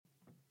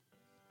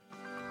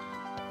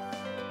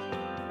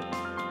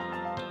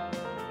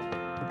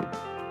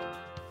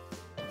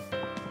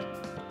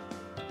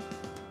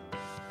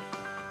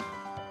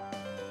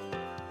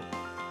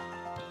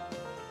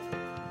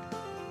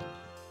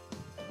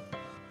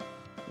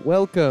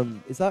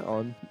Welcome. Is that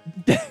on?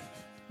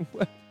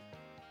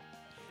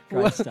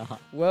 Great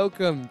start.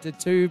 Welcome to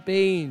Two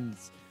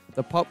Beans,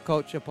 the pop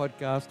culture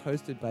podcast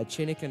hosted by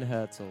Chinnick and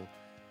Herzl.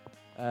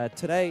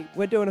 Today,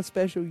 we're doing a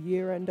special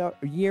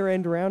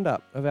year-end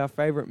roundup of our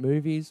favourite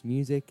movies,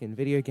 music, and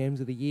video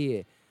games of the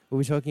year. We'll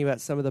be talking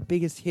about some of the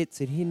biggest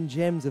hits and hidden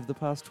gems of the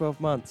past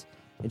 12 months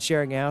and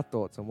sharing our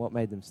thoughts on what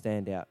made them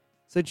stand out.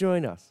 So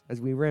join us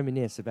as we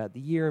reminisce about the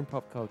year in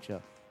pop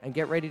culture and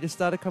get ready to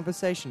start a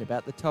conversation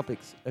about the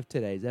topics of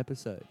today's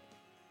episode.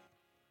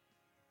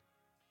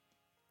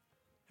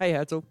 Hey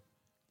Herzl,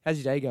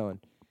 how's your day going?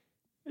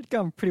 It's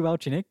going pretty well,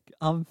 Chinnick.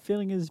 I'm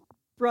feeling as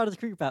bright as a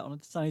cricket bat on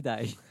a sunny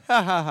day.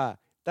 Ha ha ha,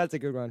 that's a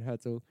good one,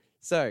 Herzl.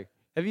 So,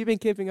 have you been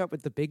keeping up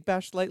with the Big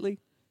Bash lately?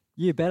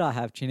 You bet I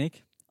have,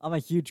 Chinnick. I'm a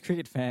huge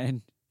cricket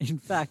fan. In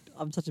fact,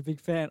 I'm such a big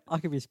fan, I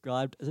could be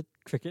described as a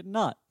cricket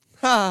nut.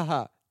 Ha ha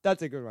ha,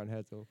 that's a good one,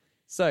 Herzl.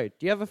 So, do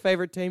you have a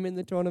favourite team in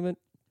the tournament?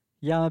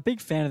 Yeah, I'm a big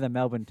fan of the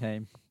Melbourne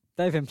team.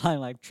 They've been playing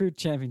like true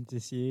champions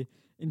this year.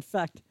 In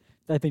fact,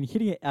 they've been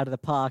hitting it out of the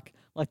park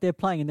like they're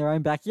playing in their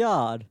own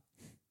backyard.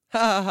 Ha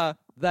ha ha,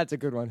 that's a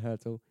good one,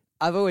 Herzl.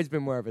 I've always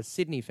been more of a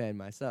Sydney fan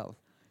myself.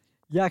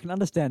 Yeah, I can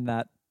understand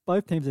that.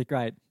 Both teams are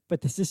great,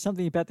 but there's just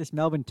something about this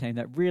Melbourne team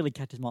that really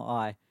catches my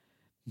eye.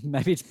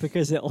 Maybe it's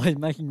because they're always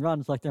making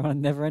runs like they're on a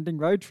never-ending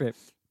road trip.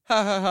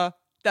 Ha ha ha,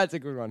 that's a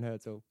good one,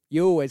 Herzl.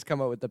 You always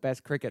come up with the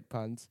best cricket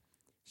puns.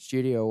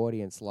 Studio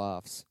audience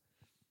laughs.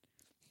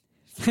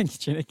 Thanks,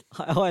 Chinnick.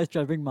 I always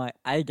try to bring my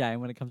A game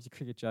when it comes to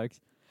cricket jokes.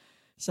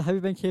 So have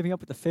you been keeping up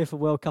with the FIFA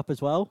World Cup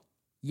as well?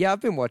 Yeah, I've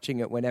been watching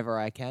it whenever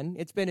I can.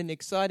 It's been an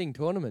exciting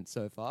tournament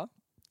so far.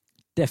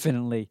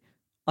 Definitely.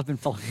 I've been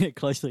following it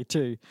closely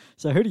too.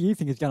 So who do you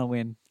think is going to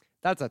win?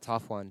 That's a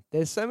tough one.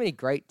 There's so many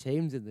great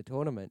teams in the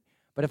tournament.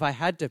 But if I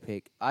had to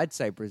pick, I'd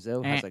say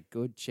Brazil has a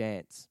good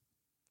chance.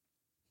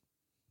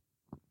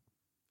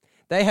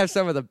 They have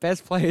some of the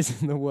best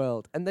players in the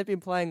world, and they've been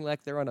playing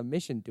like they're on a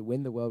mission to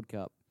win the World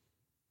Cup.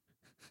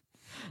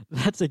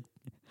 That's a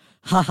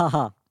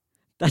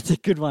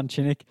good one,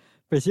 Chinnick.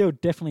 Brazil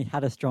definitely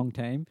had a strong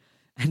team,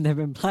 and they've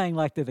been playing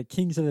like they're the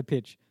kings of the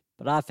pitch.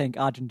 But I think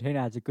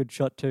Argentina has a good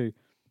shot too.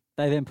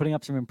 They've been putting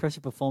up some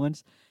impressive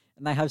performance,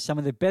 and they have some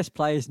of the best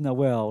players in the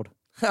world.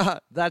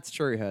 That's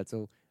true,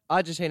 Herzl.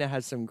 Argentina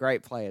has some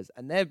great players,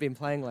 and they've been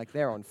playing like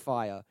they're on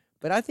fire.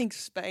 But I think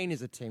Spain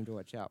is a team to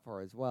watch out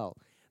for as well.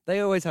 They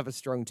always have a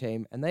strong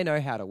team, and they know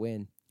how to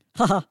win.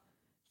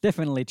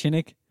 Definitely,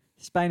 Chinnick.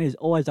 Spain is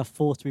always a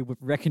force to be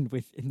reckoned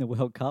with in the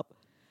World Cup.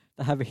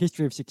 They have a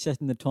history of success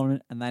in the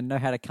tournament, and they know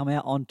how to come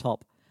out on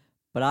top.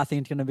 But I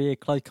think it's going to be a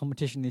close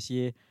competition this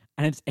year,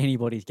 and it's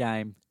anybody's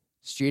game.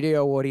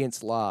 Studio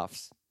audience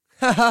laughs.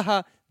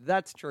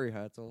 That's true,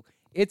 Herzl.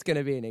 It's going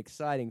to be an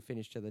exciting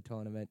finish to the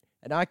tournament,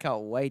 and I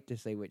can't wait to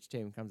see which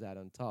team comes out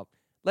on top.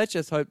 Let's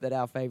just hope that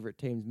our favourite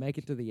teams make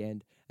it to the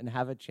end and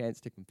have a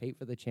chance to compete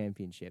for the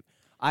championship.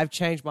 I've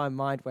changed my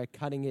mind. We're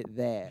cutting it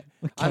there.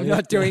 I'm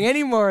not doing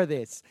any more of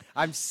this.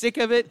 I'm sick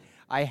of it.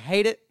 I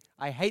hate it.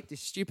 I hate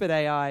this stupid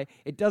AI.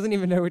 It doesn't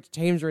even know which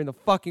teams are in the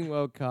fucking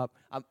World Cup.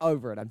 I'm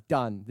over it. I'm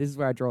done. This is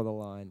where I draw the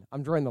line.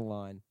 I'm drawing the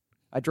line.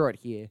 I draw it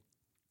here.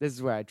 This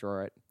is where I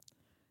draw it.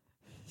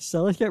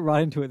 So let's get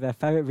right into it. Their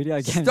favourite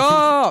video game.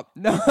 Stop!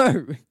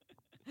 No!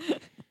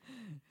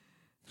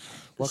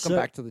 Welcome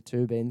back to the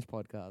Two Beans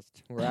podcast.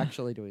 We're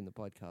actually doing the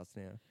podcast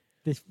now.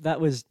 That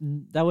was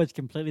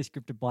completely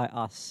scripted by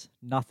us.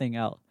 Nothing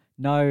else.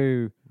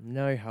 No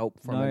help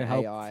from an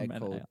AI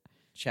called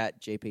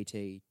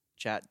ChatGPT,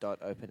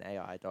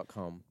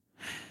 chat.openai.com.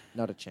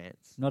 Not a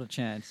chance. Not a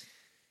chance.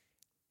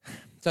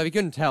 So if you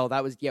couldn't tell,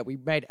 we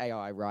made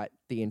AI write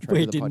the intro to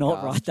the podcast. We did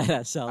not write that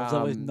ourselves.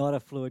 That was not a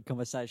fluid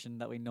conversation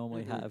that we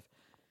normally have.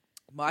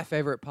 My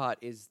favourite part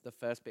is the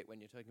first bit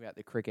when you're talking about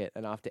the cricket,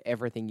 and after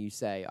everything you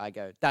say, I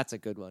go, that's a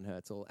good one,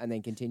 Herzl, and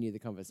then continue the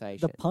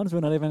conversation. The puns were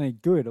not even any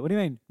good. What do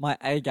you mean, my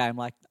A game?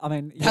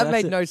 That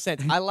made no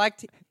sense. I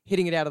liked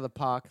hitting it out of the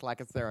park like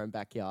it's their own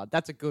backyard.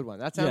 That's a good one.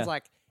 That sounds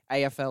like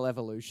AFL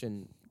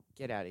Evolution.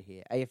 Get out of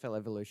here. AFL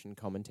Evolution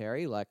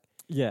commentary. That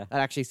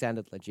actually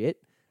sounded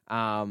legit.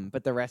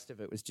 But the rest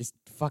of it was just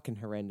fucking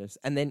horrendous.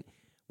 And then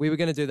we were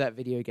going to do that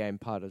video game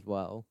part as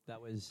well. That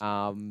was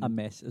a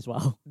mess as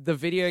well. The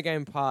video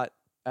game part,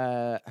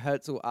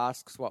 Herzl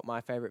asks what my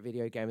favourite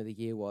video game of the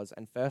year was.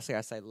 And firstly,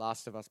 I say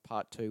Last of Us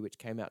Part 2, which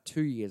came out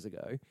 2 years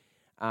ago.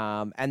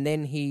 And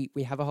then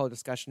we have a whole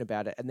discussion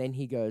about it. And then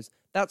he goes,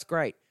 that's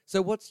great.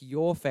 So what's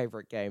your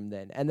favourite game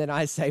then? And then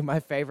I say my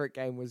favourite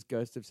game was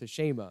Ghost of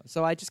Tsushima.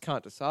 So I just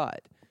can't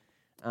decide.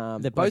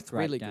 They're both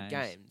really good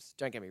games.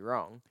 Don't get me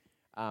wrong.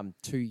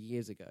 2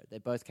 years ago. They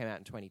both came out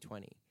in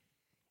 2020.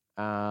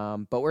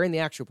 But we're in the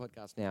actual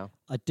podcast now.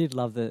 I did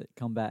love the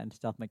combat and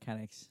stealth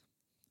mechanics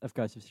of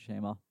Ghost of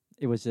Tsushima.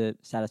 It was a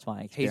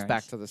satisfying experience. He's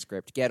back to the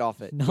script. Get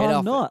off it. No,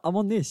 I'm not. I'm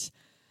on this.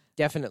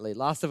 Definitely.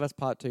 Last of Us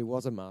Part 2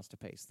 was a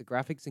masterpiece. The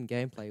graphics and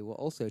gameplay were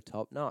also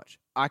top-notch.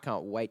 I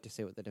can't wait to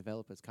see what the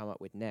developers come up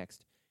with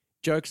next.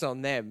 Joke's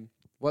on them.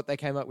 What they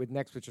came up with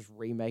next was just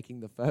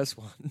remaking the first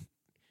one.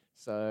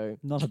 So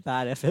not a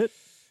bad effort.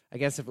 I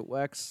guess if it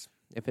works,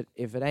 if it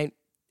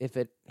If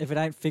it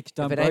ain't fixed,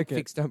 don't if it break ain't it.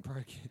 fixed, don't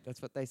break it.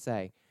 That's what they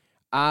say.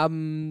 We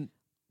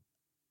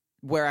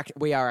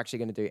are actually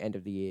going to do end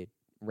of the year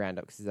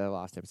roundup because it's our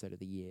last episode of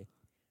the year.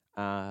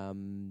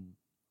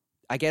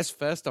 I guess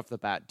first off the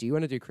bat, do you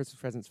want to do Christmas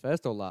presents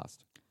first or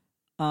last?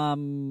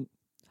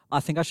 I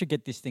think I should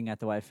get this thing out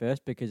the way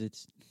first because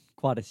it's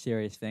quite a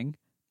serious thing.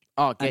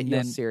 Oh, get And your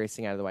then- serious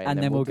thing out of the way,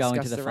 And then we'll go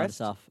discuss into the fun rest?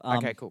 stuff.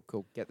 Okay,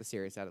 cool. Get the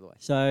serious out of the way.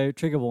 So,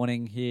 trigger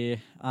warning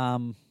here.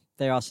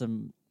 There are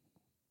some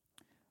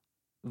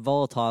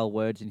volatile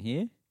words in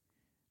here.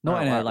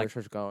 Not in a like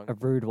going. a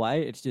rude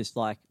way. It's just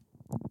like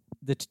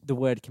the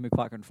word can be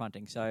quite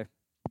confronting. So,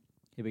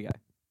 here we go.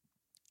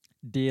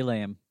 Dear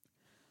Liam,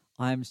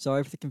 I am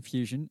sorry for the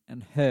confusion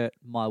and hurt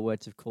my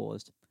words have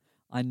caused.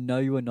 I know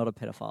you are not a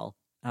pedophile,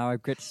 and I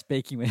regret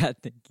speaking without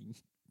thinking.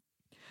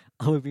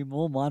 I will be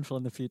more mindful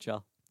in the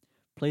future.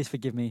 Please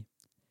forgive me.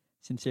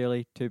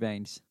 Sincerely, 2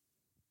 Beans.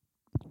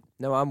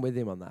 No, I'm with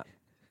him on that.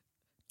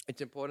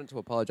 It's important to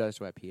apologise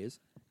to our peers.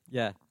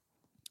 Yeah.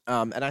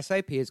 And I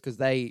say peers because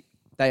they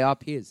are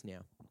peers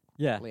now,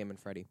 Yeah. Liam and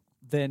Freddie.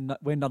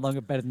 We're no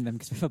longer better than them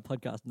because we have a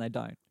podcast and they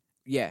don't.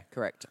 Yeah,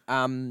 correct.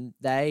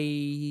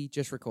 They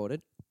just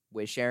recorded.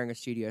 We're sharing a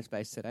studio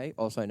space today,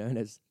 also known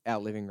as our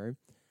living room.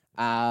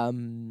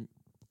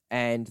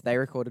 And they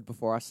recorded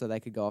before us so they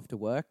could go off to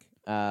work.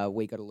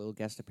 We got a little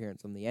guest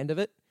appearance on the end of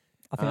it.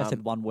 I think I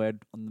said one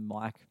word on the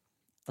mic.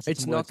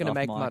 It's not going to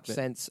make much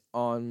sense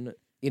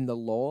in the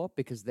law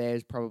because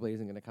theirs probably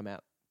isn't going to come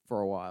out for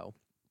a while.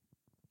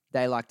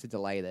 They like to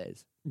delay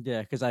theirs.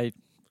 Yeah, because they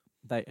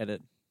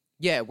edit.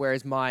 Yeah,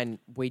 whereas mine,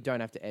 we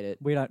don't have to edit.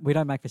 We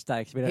don't make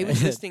mistakes. We don't He was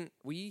edit. listening.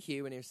 Were you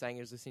here when he was saying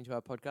he was listening to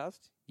our podcast?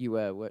 You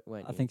were, weren't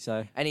you? I think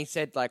so. And he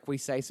said, like, we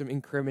say some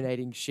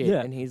incriminating shit.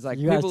 Yeah. And he's like,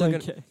 You guys people are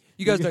don't gonna, care.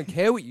 you guys don't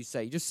care what you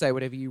say. You just say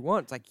whatever you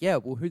want. It's like, yeah,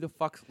 well, who the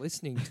fuck's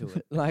listening to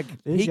it? Like,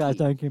 These guys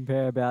Piggy. don't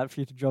compare about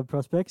future job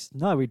prospects.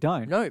 No, we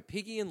don't. No,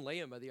 Piggy and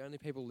Liam are the only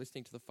people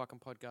listening to the fucking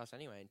podcast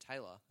anyway, and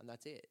Taylor, and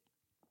that's it.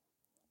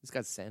 This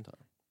guy's Santa.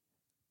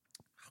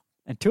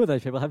 And 2 of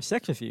those people have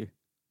sex with you.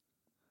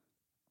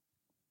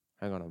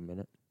 Hang on a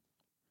minute.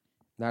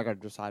 Now I got to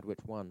decide which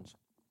ones.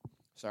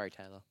 Sorry,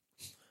 Taylor.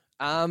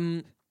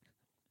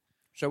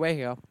 So we're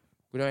here.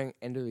 We're doing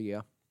end of the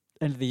year.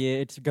 End of the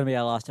year. It's going to be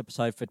our last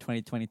episode for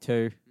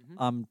 2022. Mhm.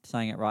 I'm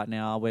saying it right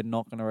now. We're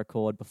not going to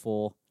record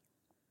before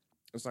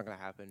It's not going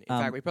to happen. In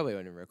fact, we probably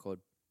won't even record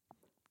in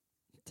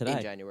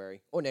today.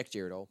 January or next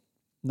year at all.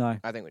 No,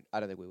 I don't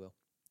think we will.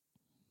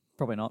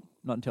 probably not.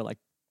 Not until like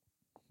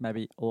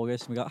maybe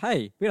August. We got,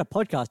 hey, we had a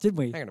podcast, didn't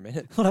we? Hang on a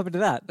minute. What happened to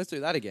that? Let's do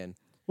that again.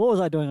 What was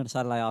I doing on a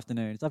Saturday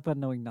afternoon? I've been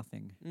doing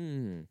nothing.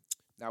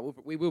 No,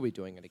 we will be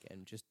doing it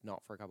again, just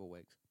not for a couple of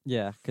weeks.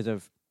 Yeah, because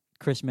of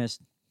Christmas,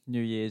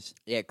 New Year's.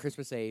 Yeah,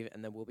 Christmas Eve,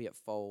 and then we'll be at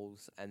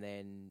Foals, and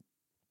then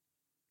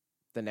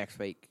the next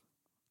week,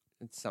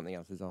 something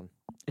else is on.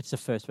 It's the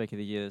first week of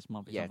the year. This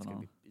might be Yeah, it's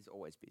something on. it's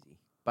always busy.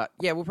 But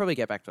yeah, we'll probably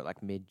get back to it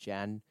like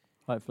mid-Jan.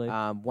 Hopefully.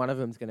 One of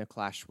them's going to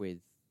clash with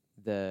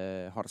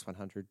the Hottest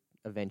 100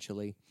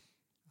 eventually.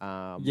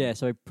 Yeah,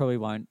 so we probably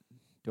won't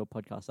do a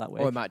podcast that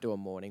week. Or we might do a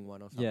morning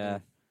one or something. Yeah.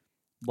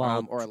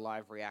 Well, or a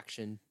live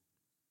reaction.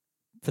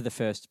 for the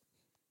first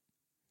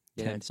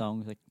Yeah. 10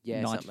 songs, like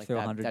Yeah, 90 something like through that.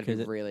 100, That'd be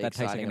because really that takes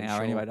like exciting, an I'm hour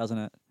sure. anyway, doesn't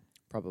it?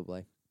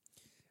 Probably.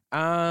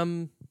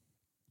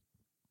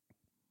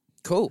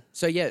 Cool.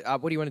 So yeah,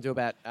 what do you want to do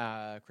about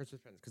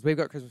Christmas presents? Because we've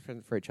got Christmas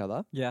presents for each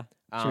other. Yeah.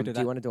 Should we do Do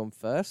that? you want to do them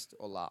first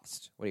or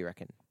last? What do you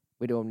reckon?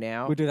 We do them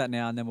now We'll do that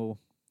now and then we'll...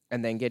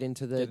 and then get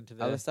into the Get into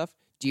other the- stuff.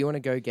 Do you want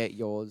to go get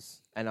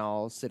yours and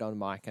I'll sit on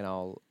mic and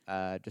I'll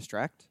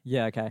distract?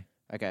 Yeah, okay.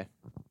 Okay.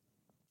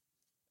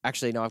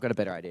 Actually, no, I've got a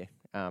better idea.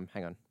 Hang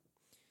on.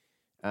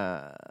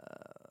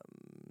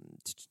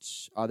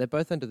 Oh, they're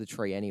both under the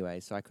tree anyway,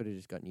 so I could have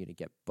just gotten you to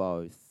get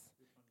both.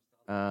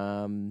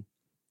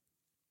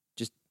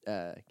 Just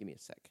give me a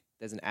sec.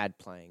 There's an ad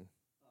playing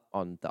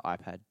on the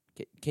iPad.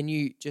 Can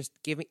you just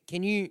give me...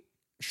 Can you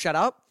shut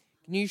up?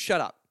 Can you shut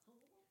up?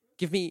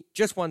 Give me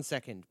just 1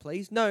 second,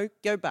 please. No,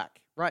 go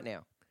back right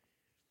now.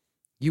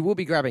 You will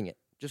be grabbing it.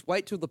 Just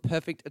wait till the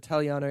Perfect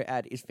Italiano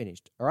ad is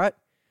finished, all right?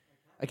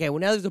 Okay, well,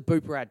 now there's a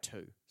Booper ad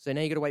too. So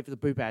now you got to wait for the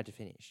Booper ad to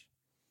finish.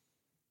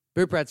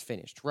 Booper ad's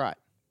finished, right.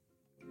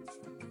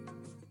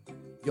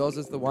 Yours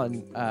is the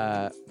one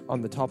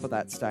on the top of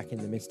that stack in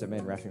the Mr.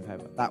 Men wrapping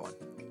paper. That one.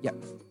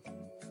 Yep.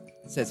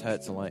 It says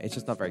Herzl on it. It's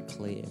just not very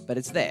clear, but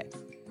it's there.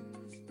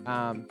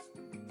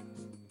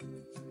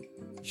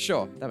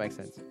 Sure, that makes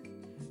sense.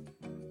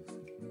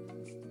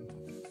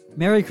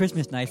 Merry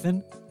Christmas,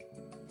 Nathan.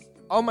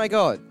 Oh my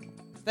god.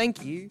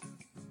 Thank you.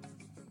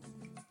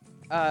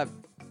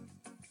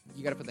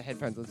 You gotta put the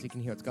headphones on so you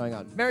can hear what's going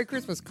on. Merry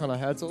Christmas, Connor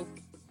Herzl.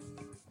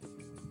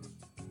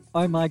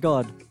 Oh my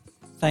God.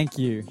 Thank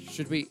you.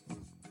 Should we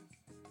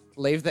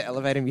leave the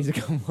elevator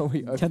music on while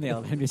we open? Turn the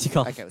elevator music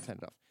off. Okay, we'll turn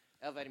it off.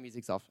 Elevator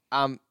music's off.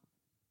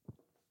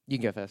 You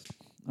can go first.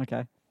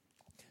 Okay.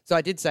 So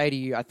I did say to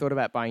you, I thought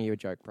about buying you a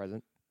joke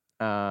present.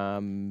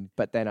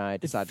 But then I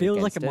It decided feels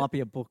like against it might be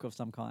a book of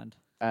some kind.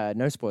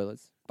 No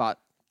spoilers, but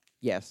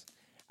yes.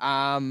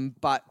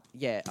 But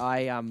yeah,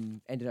 I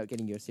ended up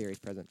getting you a series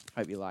present.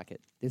 Hope you like it.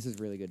 This is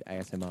really good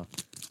ASMR.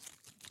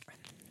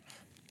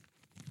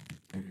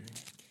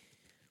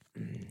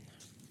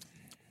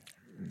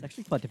 It's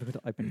actually quite difficult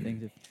to open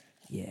things.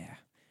 Yeah.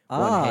 This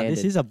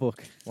One-handed. is a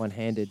book.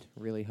 One-handed,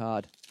 really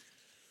hard.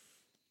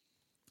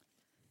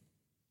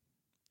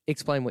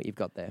 Explain what you've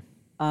got there.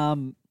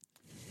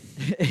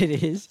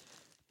 It is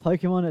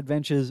Pokemon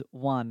Adventures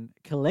 1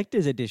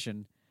 Collector's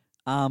Edition.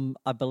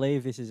 I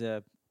believe this is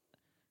a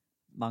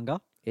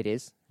manga. It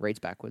is. Reads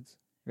backwards.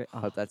 I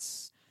hope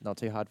that's not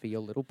too hard for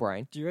your little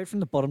brain. Do you read from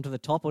the bottom to the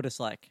top or just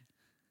like...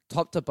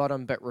 Top to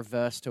bottom, but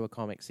reverse to a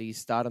comic. So you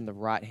start on the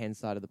right-hand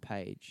side of the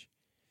page.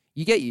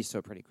 You get used to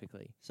it pretty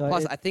quickly. So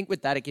Plus, I think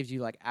with that, it gives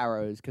you like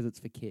arrows because it's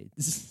for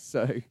kids.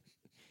 So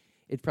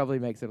it probably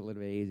makes it a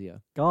little bit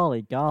easier.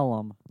 Golly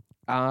Garlum.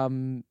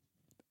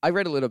 I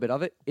read a little bit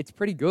of it. It's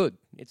pretty good.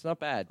 It's not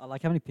bad. I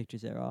like how many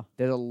pictures there are.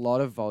 There's a lot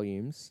of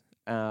volumes.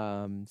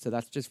 So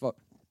that's just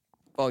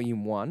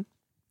volume 1.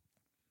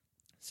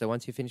 So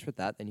once you're finished with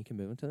that, then you can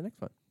move on to the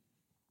next one.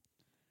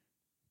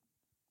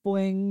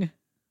 Boing.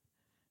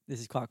 This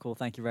is quite cool.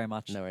 Thank you very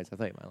much. No worries. I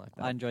thought you might like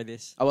that. I enjoy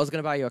this. I was going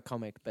to buy you a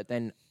comic, but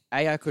then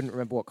A, I couldn't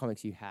remember what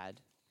comics you had.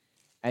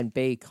 And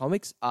B,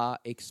 comics are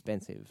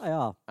expensive. They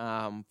are.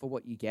 For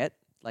what you get.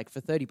 Like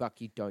for $30,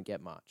 you don't get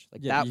much.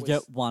 Like Yeah, that you was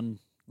get one.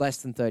 less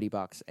than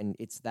 $30, and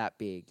it's that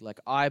big. Like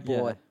I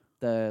bought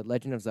the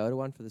Legend of Zelda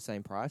one for the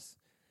same price.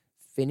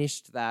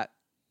 Finished that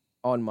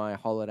on my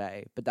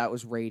holiday, but that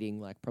was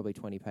reading like probably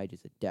 20 pages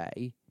a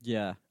day.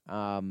 Yeah.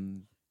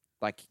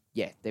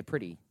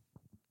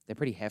 They're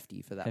pretty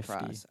hefty for that Hefty.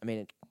 price. I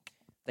mean,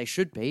 they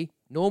should be.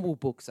 Normal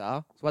books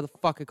are. So why the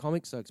fuck are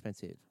comics so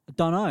expensive? I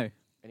don't know.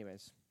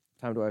 Anyways,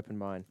 time to open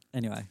mine.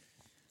 Anyway.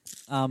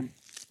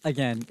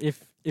 Again,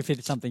 if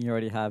it's something you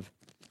already have.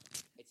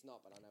 It's not,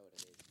 but I know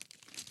what it is.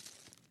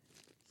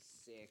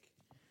 Sick.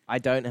 I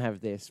don't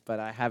have this, but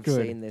I have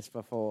seen this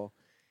before.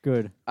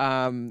 Good.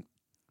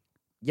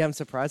 Yeah, I'm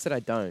surprised that I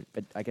don't,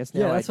 but I guess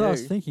now that's I do. what I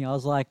was thinking. I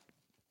was like,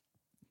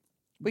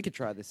 We could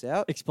try this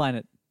out. explain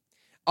it.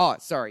 Oh,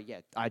 sorry. Yeah,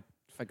 I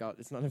forgot.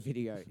 It's not a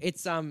video.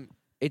 It's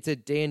a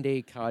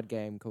D&D card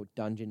game called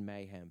Dungeon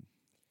Mayhem.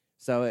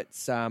 So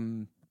it's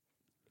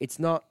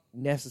not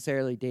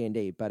necessarily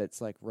D&D, but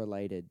it's like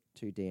related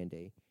to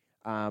D&D.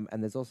 And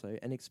there's also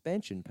an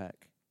expansion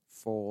pack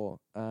for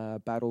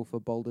Battle for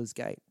Baldur's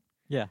Gate.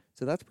 Yeah.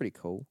 So that's pretty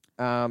cool.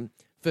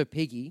 For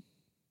Piggy,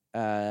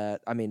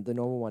 I mean, the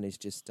normal one is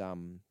just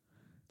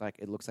like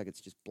it looks like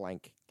it's just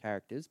blank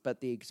characters,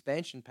 but the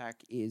expansion pack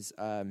is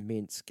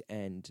Minsk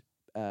and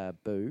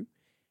Boo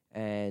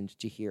and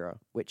Jahira,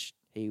 which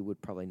he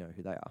would probably know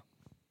who they are.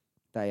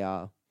 They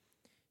are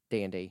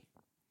D&D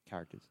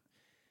characters.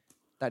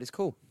 That is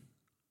cool.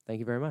 Thank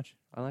you very much.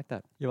 I like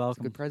that. You're It's a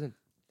welcome. good present.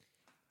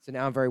 So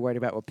now I'm very worried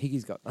about what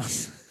Piggy's got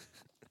us.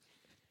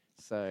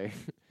 So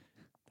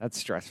that's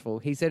stressful.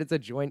 He said it's a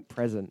joint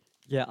present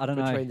Yeah, I don't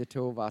know. between the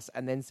two of us,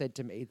 and then said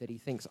to me that he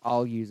thinks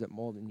I'll use it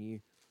more than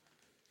you.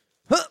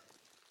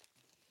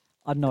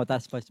 I don't know what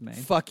that's supposed to mean.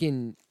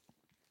 Fucking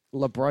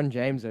LeBron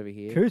James over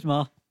here.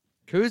 Kuzma.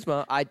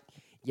 Kuzma,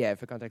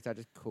 for context, I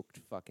just cooked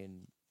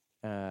fucking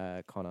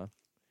Connor.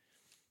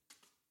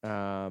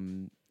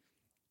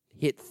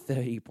 Hit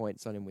 30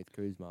 points on him with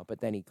Kuzma,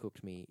 but then he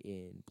cooked me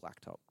in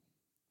Blacktop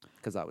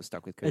because I was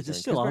stuck with Kuzma. Is it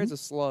still on? Kuzma is a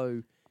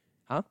slow...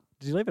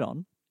 Did you leave it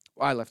on?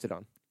 I left it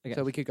on. Okay.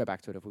 So we could go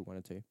back to it if we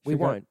wanted to. Should We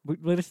go- won't.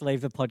 We'll just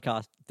leave the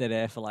podcast dead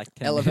air for like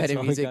 10 Elevator minutes.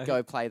 while we music,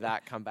 go play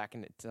that, come back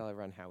and tell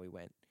everyone how we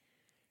went.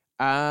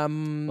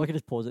 We could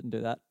just pause it and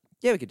do that.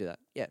 Yeah, we could do that.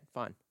 Yeah,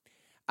 fine.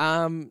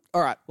 All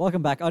right.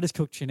 Welcome back. I just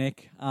cooked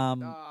Chinik.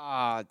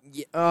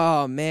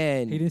 Oh,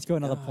 man. He didn't score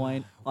another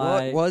point.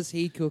 What was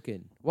he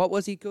cooking?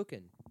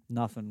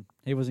 Nothing.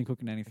 He wasn't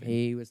cooking anything.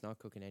 He was not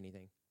cooking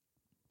anything.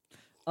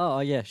 Oh,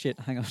 yeah, shit.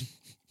 Hang on.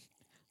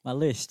 My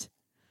list.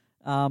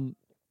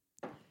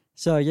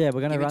 So, yeah,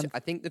 we're going to run... I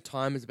think the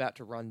time is about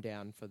to run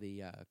down for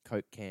the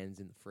Coke cans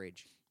in the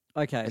fridge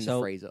Okay, and the so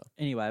freezer.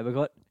 anyway, we've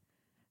got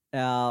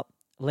our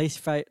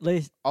least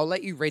I'll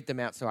let you read them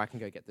out so I can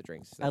go get the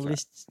drinks. our That's right.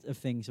 list of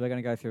things we're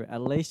going to go through. Our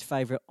least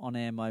favourite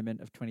on-air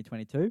moment of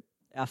 2022.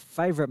 Our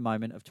favourite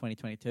moment of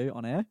 2022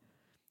 on air.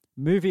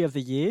 Movie of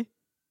the year.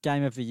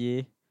 Game of the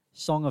year.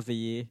 Song of the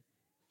year.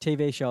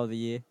 TV show of the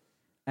year.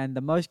 And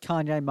the most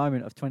Kanye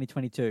moment of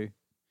 2022.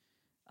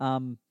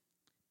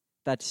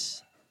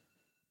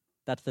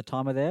 That's the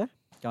timer there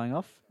going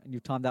off. And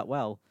you've timed that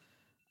well.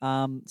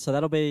 So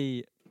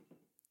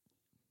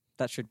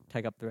that should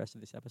take up the rest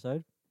of this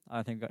episode. I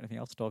don't think we've got anything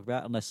else to talk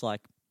about unless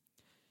like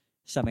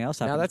something else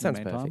happens. No, that in the sounds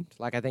meantime. perfect.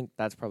 Like, I think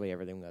that's probably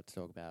everything we have to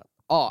talk about.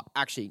 Oh,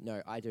 actually,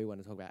 no, I do want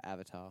to talk about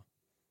Avatar.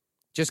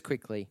 Just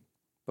quickly,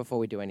 before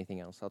we do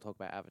anything else, I'll talk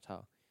about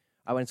Avatar.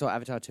 I went and saw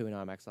Avatar 2 in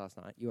IMAX last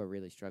night. You are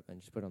really struggling.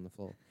 Just put it on the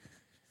floor.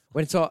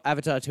 Went and saw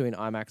Avatar 2 in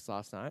IMAX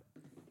last night.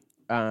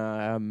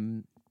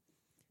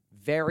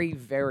 Very,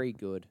 very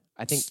good.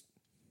 I think...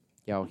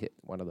 Yeah, I'll hit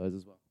one of those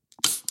as well.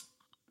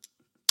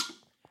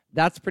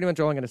 That's pretty much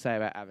all I'm going to say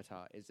about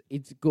Avatar. Is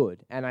it's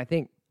good. And I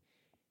think...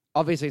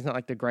 Obviously, it's not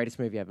like the greatest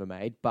movie ever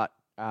made, but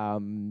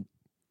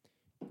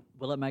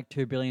Will it make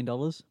 $2 billion?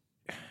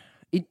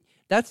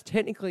 That's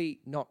technically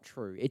not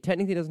true. It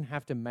technically doesn't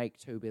have to make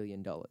 $2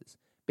 billion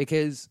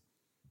because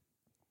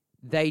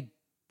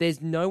there's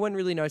no one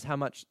really knows how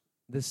much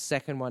the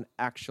second one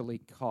actually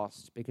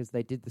cost because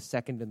they did the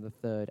second and the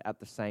third at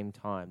the same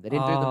time. They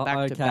didn't do them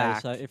back to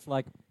back. So if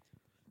like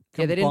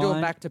they didn't do them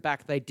combined- back to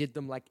back. They did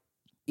them like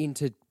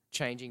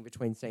interchanging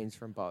between scenes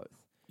from both.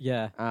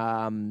 Yeah.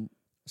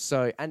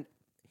 So and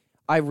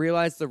I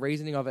realized the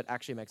reasoning of it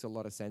actually makes a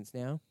lot of sense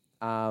now.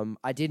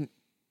 I didn't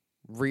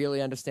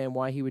really understand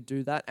why he would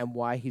do that and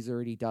why he's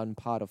already done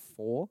part of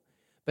 4,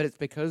 but it's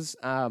because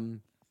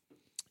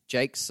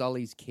Jake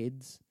Sully's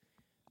kids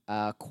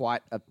are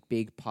quite a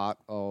big part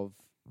of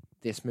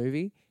this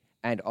movie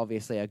and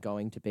obviously are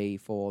going to be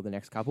for the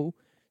next couple.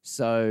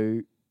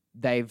 So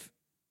they've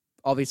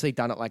obviously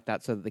done it like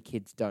that so that the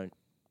kids don't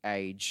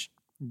age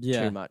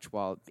too much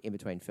while in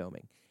between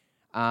filming.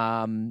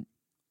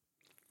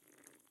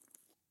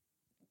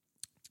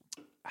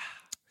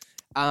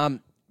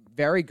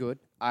 Very good.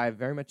 I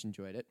very much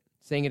enjoyed it.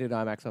 Seeing it at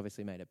IMAX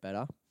obviously made it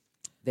better.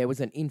 There was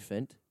an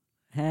infant.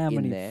 How in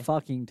many there.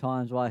 fucking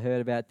times have I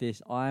heard about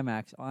this?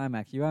 IMAX.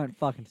 You won't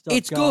fucking stop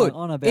It's going good.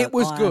 on about It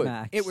was IMAX.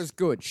 good. It was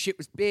good. Shit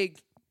was big.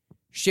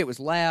 Shit was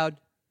loud.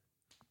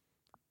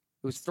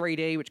 It was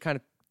 3D, which kind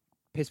of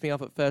pissed me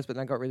off at first, but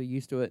then I got really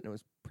used to it, and it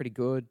was pretty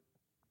good.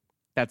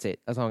 That's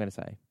it. That's all I'm going to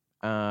say.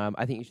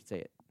 I think you should see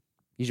it.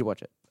 You should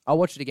watch it. I'll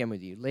watch it again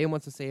with you. Liam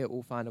wants to see it.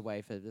 We'll find a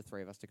way for the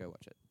three of us to go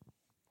watch it.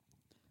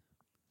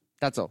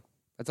 That's all.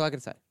 That's all I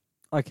can say.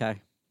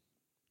 Okay.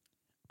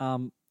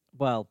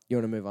 Well, You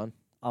want to move on?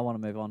 I want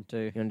to move on to...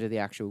 You want to do the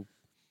actual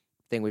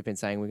thing we've been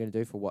saying we're going to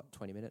do for,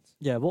 20 minutes?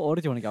 Yeah, what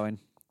order do you want to go in?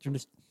 Do you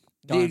want to just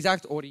go The in?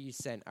 exact order you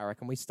sent, I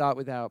reckon. We start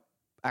with our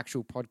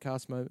actual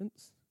podcast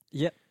moments.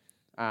 Yep.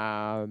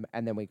 And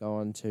then we go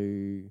on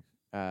to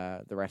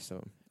the rest of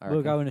them.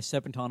 We'll go in a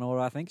serpentine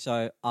order, I think.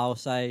 So I'll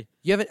say...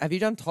 Have you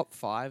done top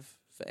 5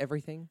 for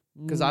everything?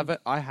 Because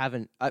I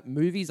haven't.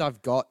 Movies,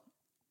 I've got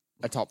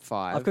a top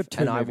 5. I've got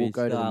 2 and I will movies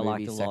go to that I the liked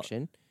movie a lot.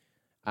 section.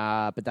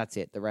 But that's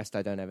it. The rest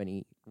I don't have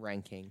any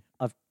ranking.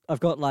 I've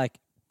got like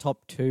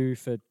top 2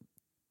 for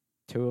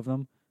 2 of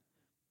them,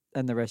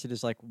 and the rest are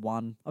just like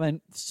 1. I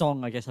mean,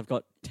 song. I guess I've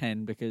got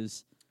 10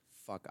 because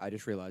Fuck! I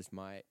just realized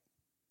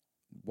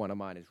one of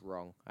mine is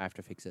wrong. I have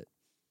to fix it.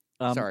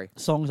 Sorry.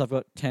 songs. I've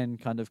got 10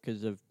 kind of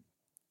because of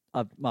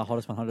my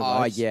hottest 100.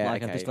 Oh, votes. yeah,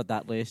 like I've okay. just got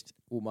that list.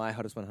 Well, my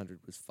hottest 100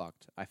 was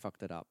fucked. I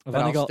fucked it up. I've But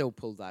only I'll got- still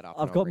pull that up.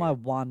 I've and got I'll my read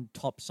it. 1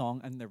 top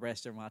song, and the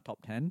rest are my top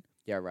 10.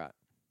 Yeah, right.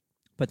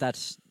 But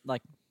that's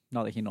like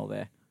neither here nor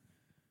there.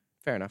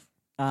 Fair enough.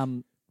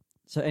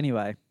 So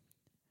anyway,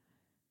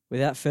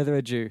 without further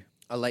ado,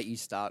 I'll let you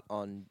start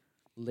on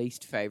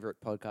least favorite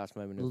podcast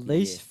moment of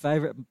least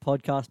favorite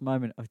podcast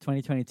moment of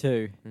 2022. the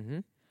year. Mm-hmm.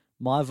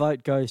 My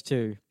vote goes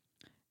to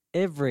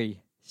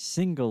every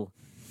single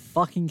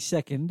fucking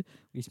second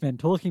we spend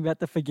talking about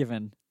The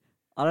Forgiven.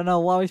 I don't know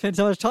why we spend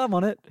so much time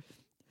on it.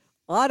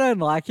 I don't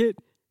like it.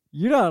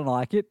 You don't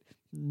like it.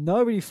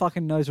 Nobody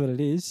fucking knows what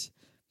it is.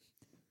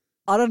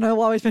 I don't know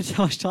why we spend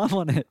so much time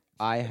on it.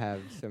 I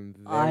have some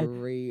I-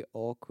 very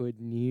awkward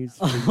news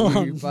for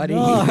Oh, you, buddy.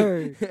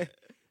 no.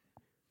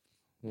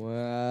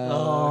 Well,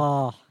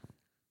 Oh,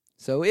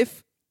 so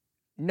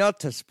not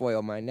to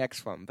spoil my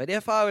next one, but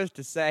if I was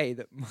to say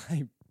that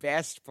my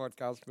best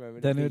podcast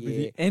moment then of it would the be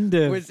year the end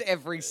of... was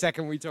every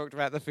second we talked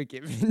about The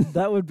Forgiven.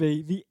 That would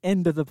be the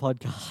end of the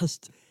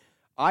podcast.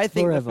 I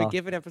think Forever. The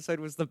Forgiven episode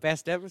was the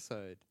best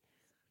episode.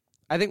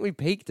 I think we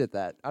peaked at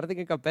that. I don't think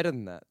it got better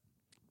than that.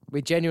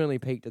 We genuinely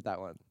peaked at that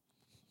one.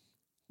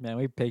 Man,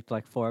 we peaked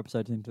like 4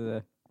 episodes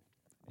into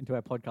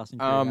our podcasting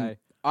career.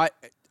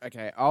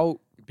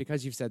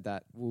 Because you've said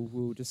that,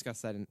 we'll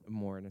discuss that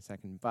more in a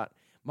second. But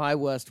my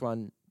worst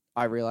one,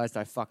 I realized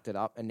I fucked it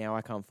up, and now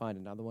I can't find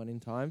another one in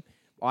time.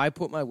 I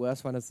put my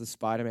worst one as the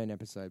Spider-Man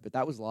episode, but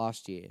that was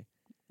last year.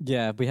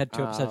 Yeah, we had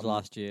 2 episodes Um,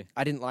 last year.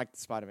 I didn't like the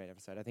Spider-Man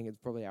episode. I think it's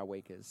probably our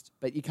weakest.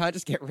 But you can't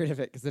just get rid of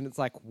it because then it's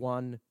like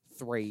 1,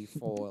 3,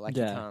 4. Like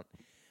you Yeah. can't.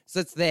 So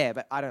it's there,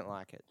 but I don't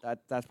like it.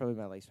 That's probably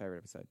my least favorite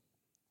episode.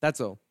 That's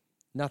all.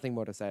 Nothing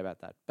more to say about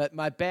that. But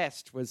my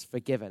best was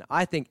Forgiven.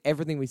 I think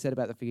everything we said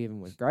about The Forgiven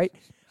was great.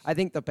 I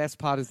think the best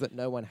part is that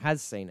no one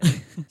has seen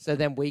it. So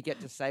then we get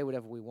to say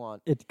whatever we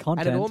want. It's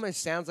content. And it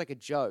almost sounds like a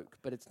joke,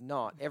 but it's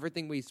not.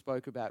 Everything we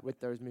spoke about with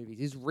those movies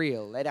is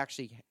real. It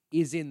actually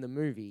is in the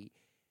movie.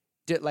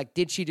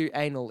 Did she do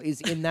anal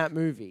is in that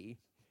movie.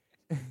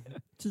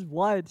 Which is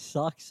why it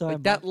sucks so Like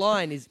much. that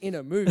line is in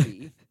a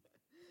movie.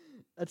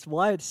 That's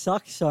why it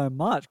sucks so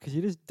much, because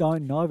you just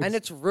don't know. And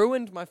it's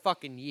ruined my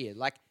fucking year.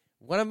 Like,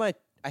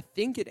 I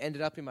think it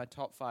ended up in my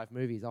top 5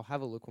 movies. I'll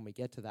have a look when we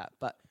get to that.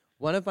 But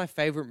one of my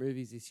favorite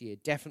movies this year,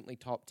 definitely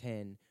top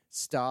 10,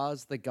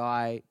 stars the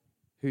guy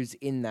who's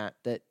in that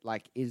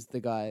like is the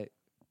guy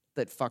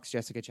that fucks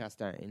Jessica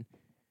Chastain.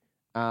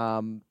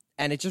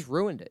 And it just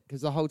ruined it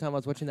because the whole time I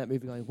was watching that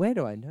movie going, where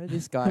do I know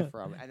this guy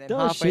from? And then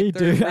Does halfway she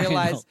through do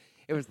realized anal?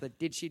 it was the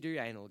did she do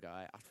anal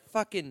guy.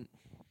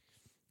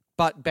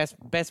 But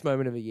best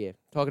moment of the year.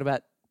 Talking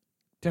about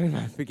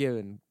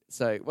Forgiven.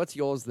 So what's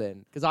yours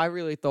then? Because I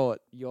really thought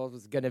yours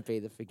was going to be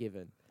The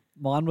Forgiven.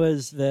 Mine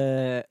was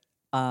the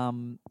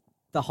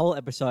whole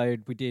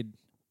episode we did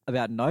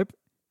about Nope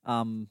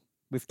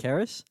with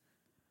Keris.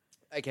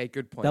 Okay,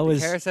 good point. That The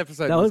was- Keris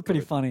episode That was pretty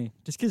good. funny.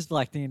 Just because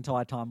like the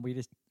entire time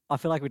I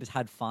feel like we just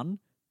had fun.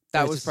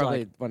 That it's was just, probably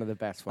like, one of the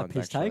best ones,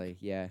 piss take. actually.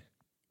 Yeah,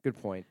 good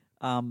point.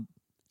 Um,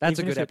 That's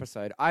a Even good if it-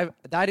 episode.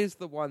 That is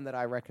the one that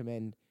I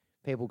recommend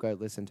people go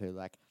listen to.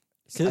 Like,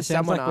 because it sounds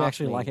someone like we asked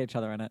actually me- like each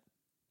other in it.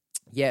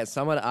 Yeah,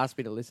 someone asked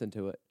me to listen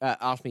to it.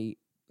 Asked me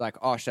like,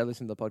 "Oh, should I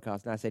listen to the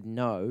podcast?" And I said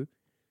no,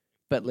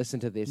 but listen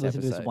to this Listen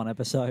to episode. this one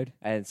episode.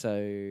 And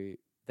so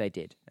they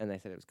did, and they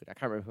said it was good. I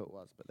can't remember who it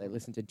was, but they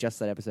listened to just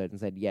that episode and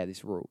said, "Yeah,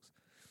 this rules."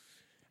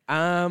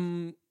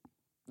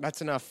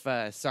 That's enough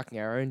sucking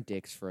our own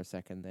dicks for a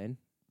second. Then,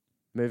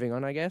 moving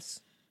on, I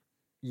guess.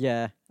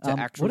 Yeah. To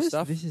actual what is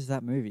stuff? This is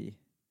that movie.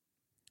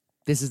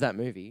 This is that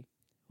movie.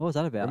 What was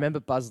that about? Remember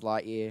Buzz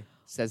Lightyear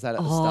says that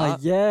at the Oh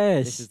start.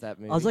 yes. This is that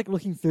movie. I was like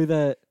looking through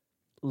the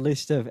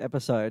list of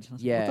episodes. I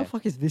was like, Yeah. what the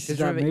fuck is this? Just Is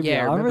that remember- movie? yeah, I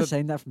remember remember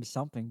seeing that from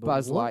something. But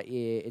Buzz what?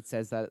 Lightyear. It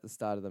says that at the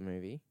start of the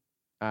movie.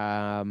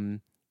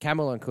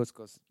 Camel and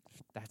Couscous.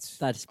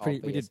 That's pretty.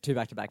 We obvious. did 2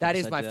 back-to-back. That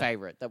is episodes, my yeah.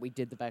 favorite, that we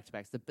did the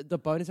back-to-backs. The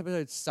bonus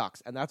episode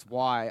sucks, and that's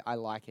why I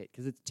like it,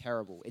 because it's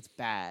terrible. It's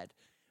bad,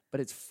 but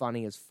it's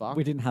funny as fuck.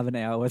 We didn't have an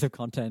hour worth of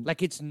content.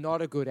 Like, it's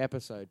not a good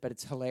episode, but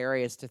it's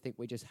hilarious to think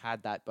we just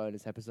had that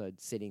bonus episode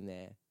sitting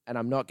there, and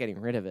I'm not getting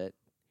rid of it.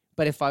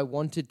 But if I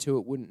wanted to,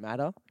 it wouldn't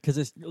matter. Because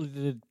it's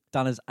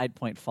done as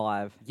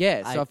 8.5.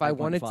 Yeah, so if I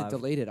wanted to 8.5.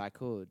 delete it, I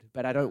could,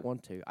 but I don't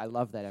want to. I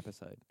love that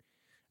episode.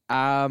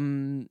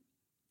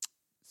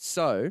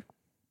 So,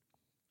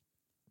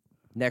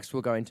 next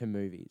we'll go into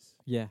movies,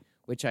 Yeah.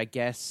 which I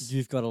guess...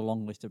 You've got a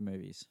long list of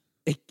movies.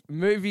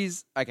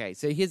 movies... Okay,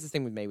 so here's the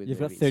thing with me with You've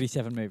movies. got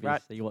 37 movies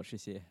Right. that you watched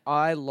this year.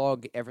 I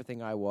log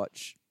everything I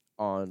watch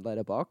on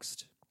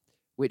Letterboxd,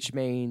 which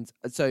means...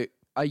 So,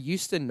 I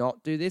used to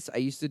not do this. I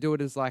used to do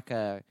it as like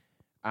a...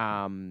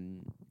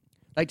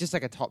 just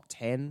like a top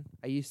 10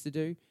 I used to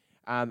do.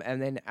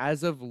 And then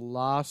as of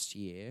last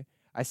year,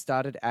 I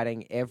started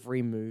adding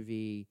every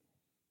movie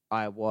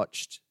I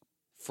watched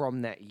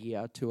from that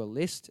year to a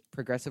list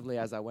progressively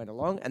as I went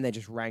along, and then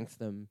just ranked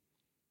them,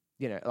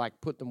 like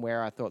put them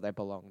where I thought they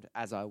belonged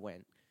as I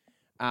went.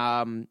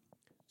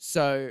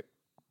 So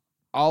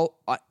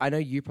I know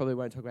you probably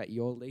won't talk about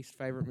your least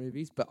favorite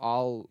movies, but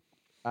I'll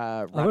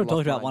I want to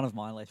talk about mine. one of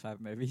my least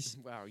favorite movies.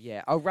 Well,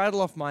 yeah, I'll rattle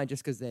off mine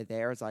just because they're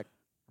there as like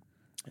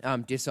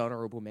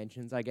dishonorable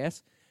mentions, I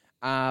guess.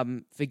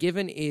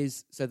 Forgiven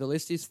is, so the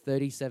list is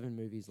 37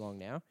 movies long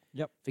now.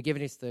 Yep.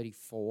 Forgiven is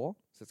 34,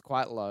 so it's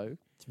quite low.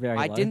 It's very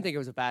I low. didn't think it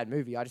was a bad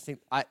movie. I didn't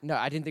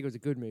think it was a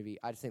good movie.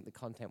 I just think the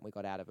content we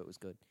got out of it was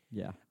good.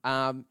 Yeah.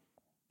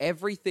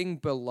 Everything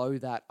below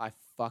that I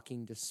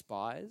fucking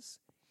despise.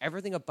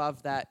 Everything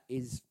above that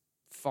is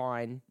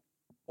fine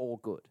or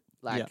good.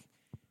 Like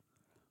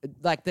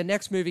the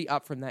next movie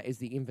up from that is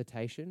The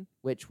Invitation,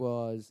 which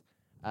was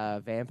a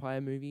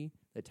vampire movie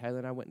that Taylor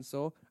and I went and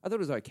saw. I thought it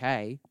was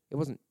okay. It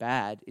wasn't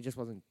bad. It just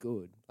wasn't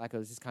good. Like, it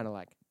was just kind of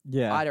like,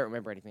 Yeah. I don't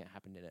remember anything that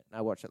happened in it. I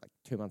watched it like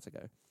 2 months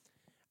ago.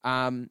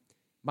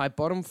 My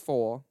bottom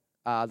 4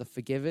 are The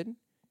Forgiven,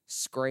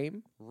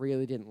 Scream.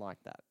 Really didn't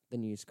like that, the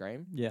new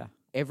Scream. Yeah.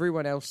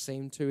 Everyone else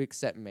seemed to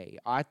except me.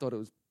 I thought it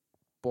was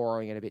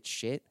boring and a bit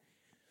shit.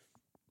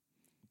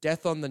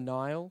 Death on the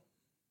Nile,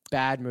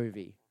 bad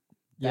movie.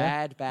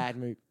 Yeah. Bad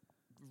movie.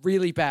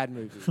 Really bad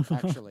movie,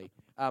 actually.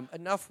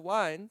 Enough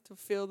wine to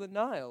fill the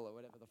Nile, or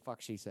whatever the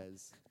fuck she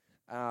says.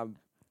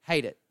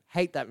 Hate it.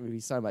 Hate that movie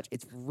so much.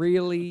 It's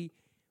really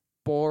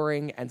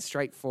boring and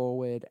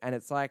straightforward, and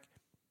it's like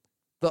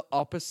the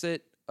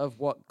opposite of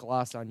what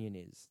Glass Onion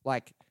is.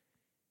 Like,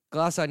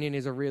 Glass Onion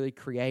is a really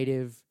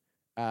creative,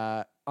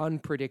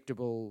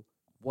 unpredictable,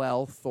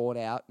 well thought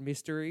out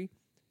mystery.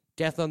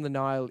 Death on the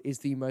Nile is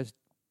the most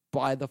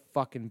by the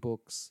fucking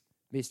books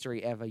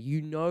mystery ever.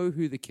 You know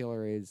who the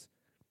killer is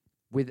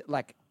with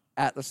like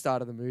at the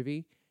start of the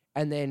movie,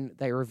 and then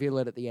they reveal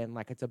it at the end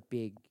like it's a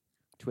big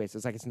twist.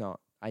 It's like it's not.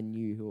 I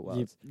knew who it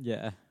was.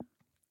 Yeah.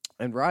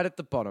 And right at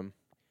the bottom,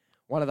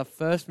 one of the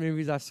first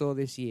movies I saw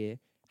this year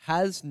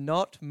has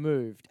not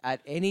moved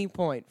at any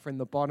point from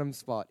the bottom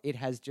spot. It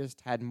has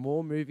just had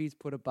more movies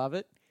put above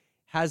it.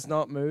 Has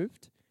not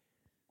moved.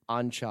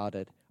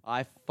 Uncharted.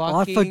 I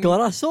fucking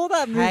forgot I saw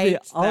that movie. hate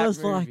I that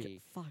was like,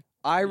 movie. fuck.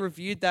 I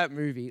reviewed that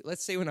movie.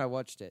 Let's see when I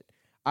watched it.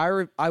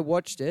 I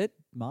watched it.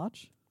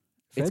 March?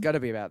 It's Feb? got to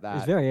be about It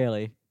was that. very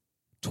early.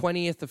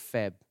 20th of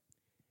Feb.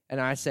 And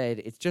I said,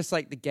 it's just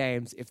like the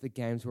games if the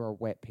games were a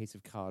wet piece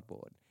of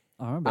cardboard.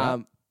 I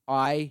remember.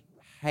 I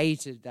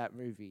hated that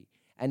movie,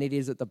 and it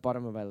is at the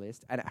bottom of my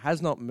list, and it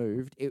has not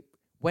moved.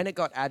 When it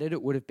got added,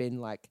 it would have been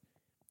like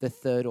the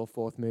third or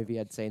fourth movie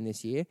I'd seen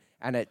this year,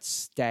 and it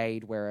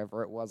stayed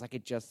wherever it was. Like,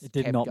 it just It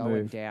did kept not going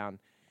move. down.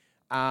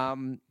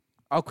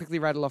 I'll quickly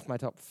rattle off my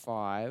top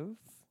 5.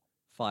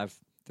 5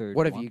 through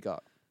What have one. you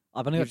got?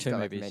 I've only got You've 2 like,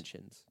 movies.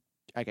 mentions.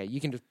 Okay,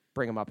 you can just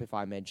bring them up if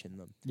I mention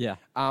them. Yeah.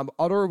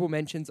 Honorable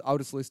mentions, I'll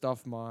just list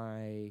off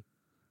my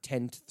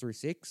 10 through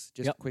 6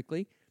 just Yep.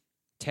 quickly.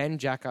 10,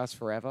 Jackass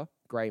Forever,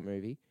 great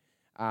movie.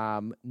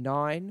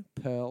 9,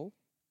 Pearl.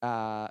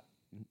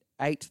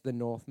 8, The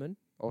Northman,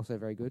 also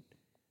very good.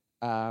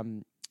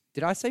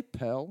 Did I say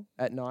Pearl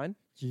at 9?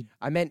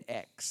 I meant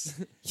X.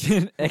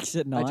 X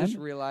at 9? I just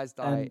realised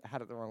I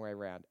had it the wrong way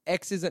around.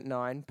 X is at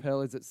 9,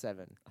 Pearl is at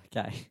 7.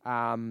 Okay.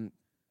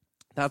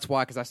 That's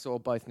why, because I saw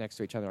both next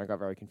to each other and I got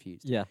very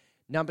confused. Yeah.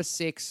 Number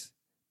 6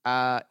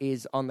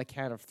 is On the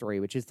Count of 3,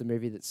 which is the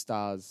movie that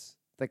stars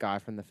the guy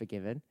from The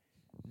Forgiven.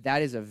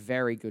 That is a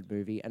very good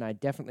movie, and I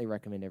definitely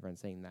recommend everyone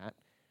seeing that.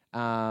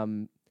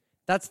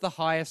 That's the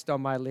highest on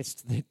my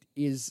list that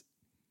is,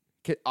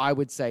 I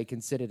would say,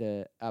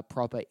 considered a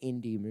proper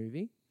indie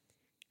movie.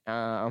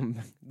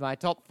 My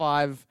top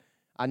 5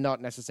 are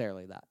not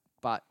necessarily that,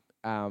 but,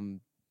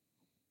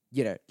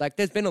 like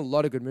there's been a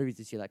lot of good movies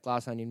this year. Like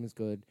Glass Onion was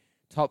good.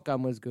 Top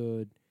Gun was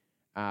good.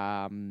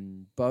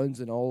 Bones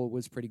and All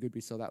was pretty good.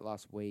 We saw that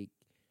last week.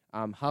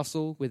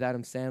 Hustle with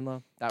Adam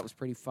Sandler. That was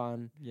pretty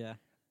fun. Yeah.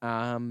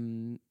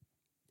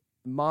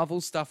 Marvel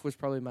stuff was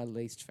probably my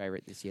least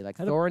favorite this year. Like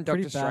Had Thor a and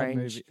Doctor pretty bad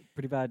Strange.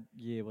 pretty bad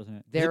year, wasn't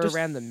it? They're Was it just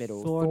around the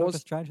middle. Thor and Doctor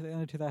Thor's, Strange are the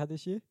only two they had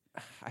this year?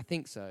 I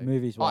think so.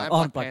 Movies Oh, wise.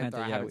 and Black Panther, I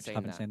yeah, haven't which I seen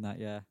haven't that. seen that,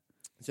 yeah.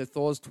 So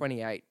Thor's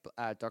 28,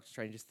 Doctor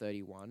Strange is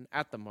 31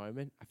 at the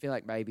moment. I feel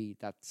like maybe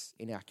that's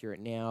inaccurate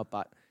now,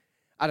 but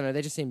I don't know.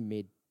 They just seem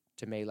mid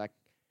to me. Like,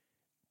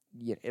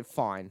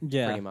 fine,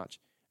 pretty much.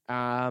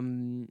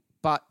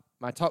 But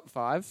my top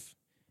 5,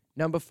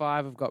 number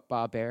 5, I've got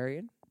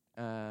Barbarian.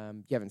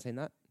 You haven't seen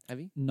that, have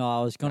you?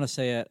 No, I was going to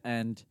say it,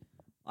 and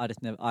I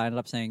ended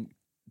up saying,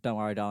 "Don't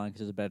worry, darling,"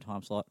 because it's a better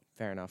time slot.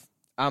 Fair enough.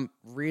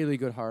 Really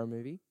good horror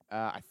movie.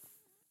 I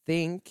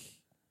think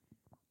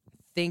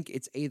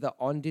it's either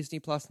on Disney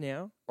Plus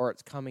now or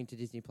it's coming to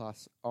Disney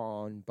Plus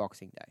on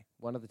Boxing Day.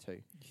 One of the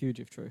two. Huge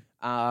if true.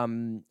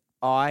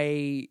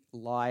 I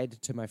lied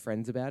to my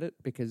friends about it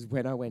because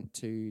when I went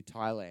to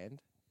Thailand,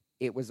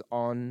 it was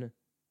on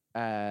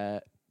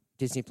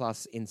Disney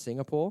Plus in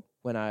Singapore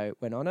when I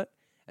went on it.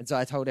 And so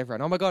I told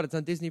everyone, "Oh my God, it's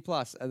on Disney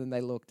Plus." And then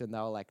they looked and they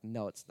were like,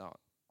 "No, it's not."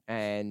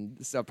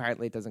 And so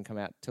apparently it doesn't come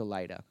out till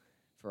later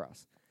for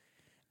us.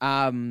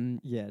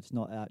 Yeah, it's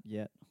not out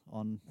yet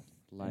on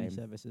any Lame.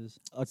 services.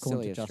 According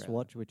Silly to Just Australia.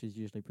 Watch, which is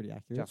usually pretty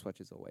accurate. Just Watch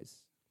is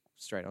always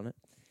straight on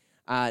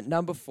it.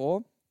 Number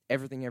 4,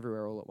 Everything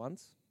Everywhere All at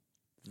Once.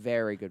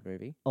 Very good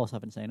movie. Also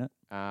haven't seen it.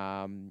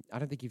 I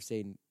don't think you've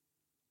seen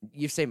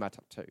my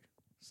top 2,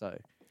 so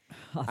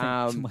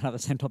I think we'll have the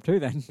same top 2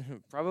 then.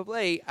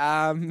 probably.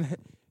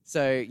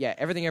 So yeah,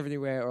 Everything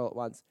Everywhere All at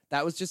Once.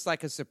 That was just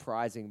like a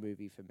surprising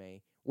movie for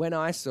me when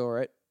I saw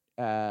it.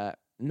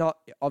 Not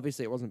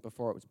obviously it wasn't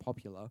before it was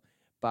popular,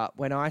 but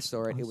when I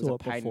saw it, I it was saw a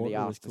it pain in before the it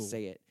ass was to cool.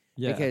 see it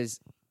Yeah, because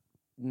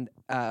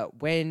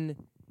when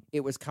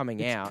it was coming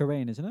it's out,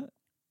 Korean, isn't it?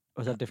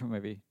 Or is that a different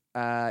movie?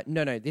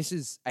 no, this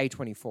is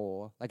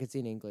A24. Like it's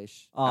in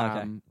English. Oh,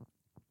 okay.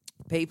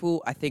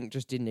 People, I think,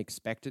 just didn't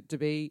expect it to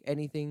be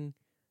anything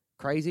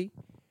crazy,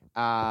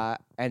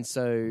 and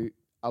so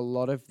a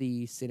lot of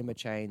the cinema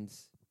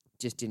chains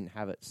just didn't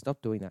have it.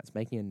 Stop doing that. It's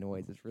making a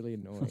noise. It's really I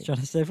annoying. was trying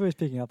to say if it was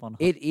picking up on.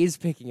 It is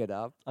picking it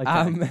up.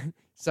 Okay.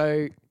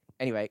 So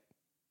anyways,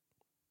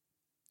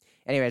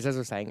 as I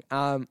was saying,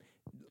 a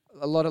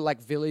lot of like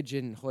Village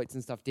and Hoyts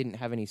and stuff didn't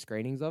have any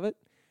screenings of it.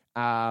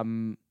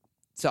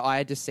 So I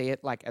had to see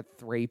it like at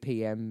 3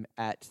 p.m.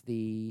 at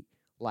the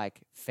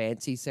like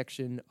fancy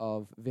section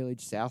of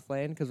Village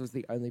Southland because it was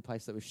the only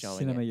place that was showing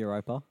Cinema it.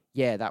 Europa.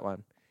 Yeah, that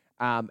one.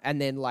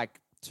 And then like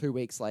 2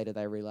 weeks later,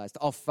 they realized,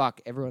 oh fuck,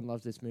 everyone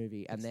loves this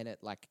movie, and then it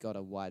like got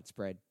a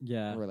widespread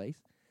Yeah. release.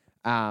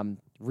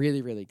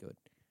 Really, really good.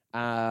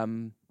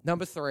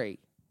 Number 3,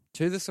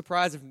 to the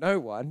surprise of no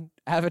one,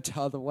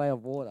 Avatar: The Way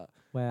of Water.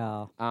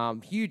 Wow.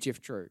 Huge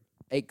if true.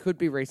 It could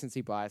be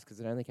recency bias because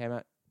it only came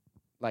out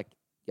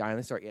I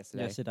only saw it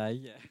yesterday. Yesterday,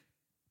 yeah.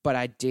 But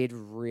I did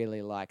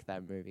really like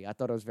that movie. I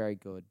thought it was very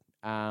good.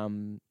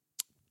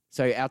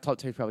 So our top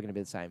 2 is probably going to be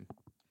the same.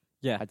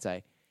 Yeah. I'd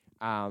say.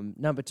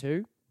 Number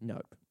 2,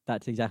 Nope.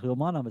 That's exactly what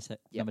my number Yep.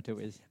 number 2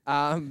 is.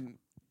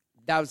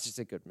 That was just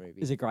a good movie.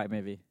 It's a great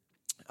movie.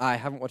 I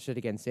haven't watched it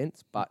again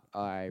since, but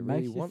I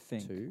really Makes you want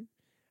think. to.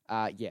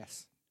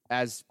 Yes,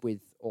 as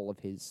with all of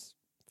his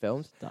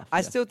films. Stuff, I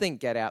yeah. still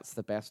think Get Out's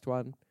the best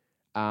one,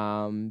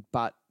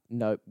 but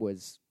Nope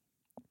was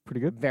Pretty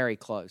good. very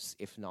close,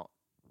 if not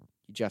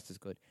just as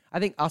good. I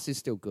think Us is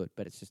still good,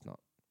 but it's just not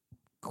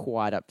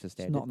quite up to It's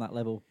standard. not on that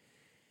level.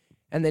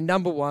 And then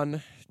number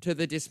 1, to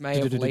the dismay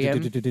of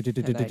Liam.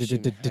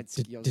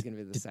 Yours going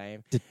to be the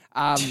same.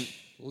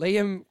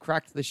 Liam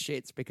cracked the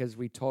shits because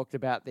we talked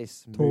about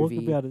this Talk movie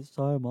about it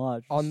so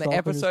much. on the Sucking his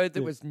episode that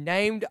dick. was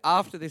named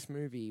after this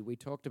movie. We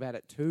talked about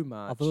it too I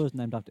much. thought it was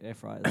named after air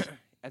fryers.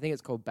 I think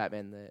it's called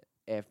Batman the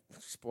Air...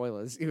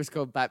 Spoilers. It was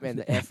called Batman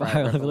the Air Air Fryer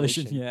fryer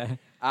Revolution. yeah.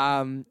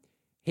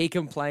 He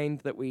complained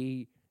that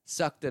we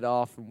sucked it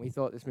off and we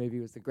thought this movie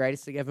was the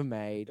greatest thing ever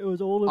made. It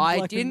was all in I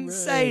black and didn't red.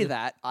 say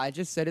that. I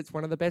just said it's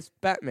one of the best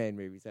Batman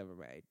movies ever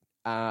made.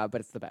 But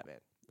it's the Batman.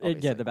 Yeah,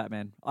 obviously. the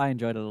Batman. I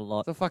enjoyed it a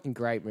lot. It's a fucking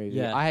great movie.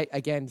 Yeah. I,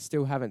 again,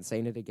 still haven't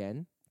seen it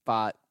again,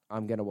 but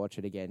I'm gonna watch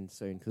it again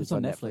soon because It's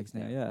on Netflix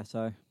now. Yeah,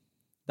 so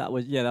that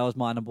was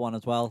my number one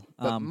as well.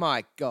 But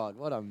my God,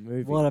 what a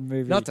movie! What a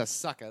movie! Not to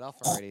suck it off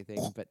or anything,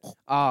 but it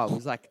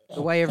was like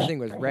the way everything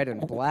was red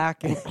and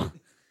black.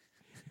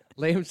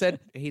 Liam said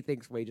he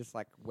thinks we just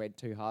like went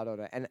too hard on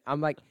it, and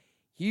I'm like,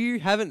 you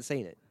haven't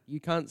seen it. You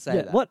can't say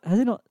that. What has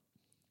he not?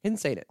 Hadn't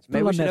seen it. Put Maybe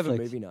it we on should have a Netflix.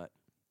 movie night.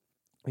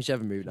 We should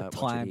have a movie night.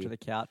 Tie watch him it to the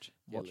couch.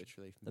 yeah, Watch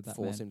literally the force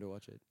Batman. him to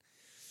watch it.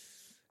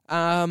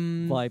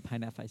 Why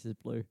paint our faces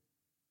blue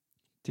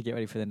to get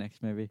ready for the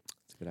next movie.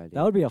 That's a good idea.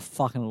 That would be a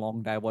fucking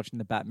long day watching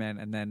the Batman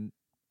and then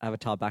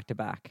Avatar back to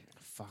back.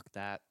 Fuck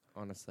that,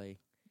 honestly.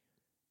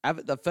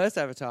 The first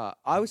Avatar,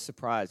 I was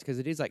surprised because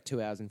it is like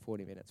 2 hours and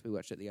 40 minutes. We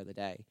watched it the other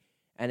day,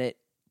 and it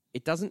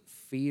doesn't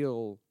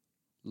feel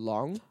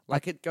long.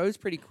 Like it goes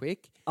pretty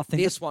quick. I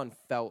think This one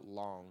felt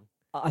long.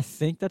 I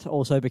think that's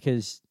also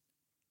because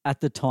at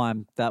the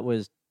time that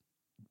was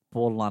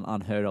borderline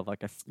unheard of,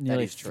 like a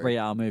nearly is true. 3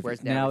 hour movie.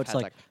 Whereas now we've it's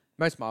had, like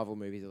most Marvel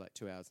movies are like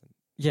 2 hours.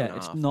 yeah, and a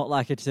it's half. not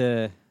like it's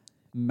a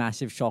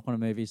massive shock when a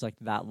movie's like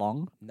that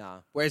long. Nah.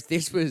 Whereas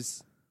this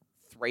was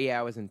 3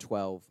 hours and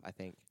 12, I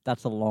think.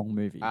 That's a long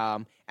movie.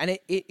 And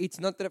it's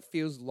not that it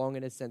feels long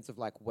in a sense of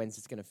like when's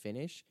it's gonna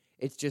finish.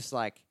 It's just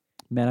like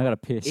Man, I got to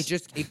piss.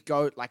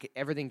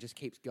 everything just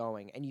keeps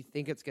going, and you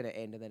think it's gonna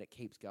end, and then it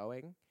keeps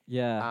going.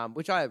 yeah.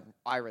 Which I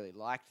really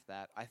liked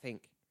that. I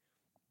think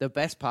the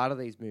best part of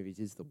these movies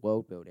is the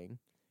world building,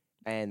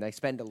 and they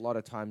spend a lot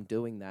of time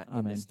doing that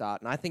in the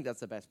start. And I think that's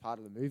the best part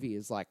of the movie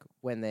is like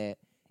when they're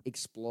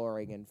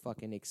exploring and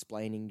fucking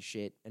explaining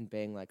shit and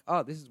being like,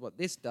 oh, this is what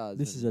this does.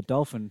 This is a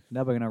dolphin.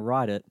 Now we're going to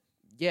ride it.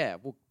 Yeah,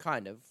 well,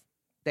 kind of.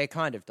 They're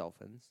kind of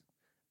dolphins.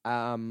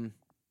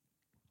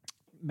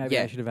 Maybe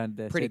Yeah, I should have had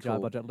their pretty CGI cool.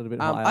 budget a little bit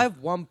higher. I have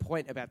one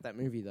point about that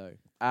movie though.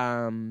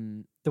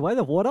 The way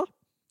the water?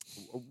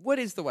 What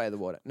is the way of the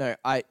water? No,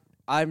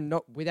 I'm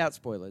not without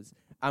spoilers.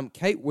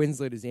 Kate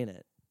Winslet is in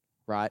it,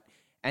 right?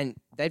 And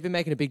they've been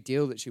making a big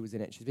deal that she was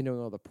in it. She's been doing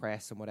all the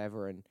press and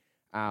whatever, and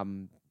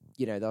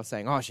they were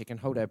saying, oh, she can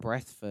hold her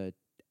breath for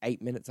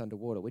 8 minutes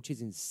underwater, which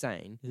is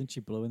insane. Isn't she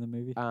blue in the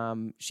movie?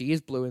 She is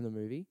blue in the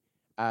movie.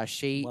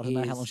 She I don't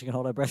know how long she can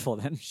hold her breath for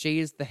then. She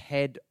is the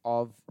head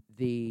of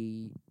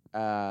the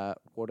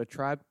water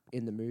tribe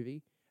in the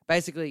movie.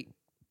 Basically,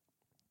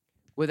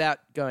 without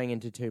going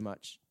into too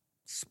much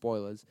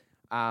spoilers,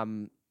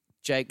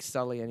 Jake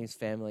Sully and his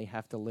family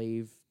have to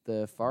leave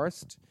the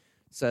forest,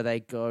 so they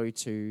go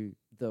to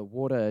the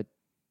water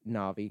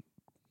Na'vi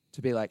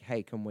to be like,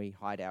 hey, can we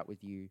hide out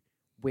with you?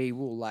 We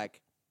will like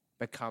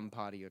become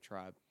part of your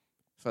tribe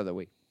so that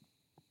we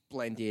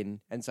blend in,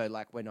 and so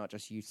like we're not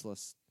just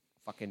useless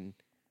fucking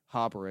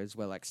harborers,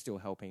 we're like still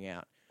helping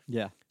out.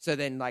 Yeah. So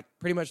then, like,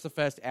 pretty much the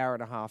first hour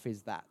and a half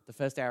is that. The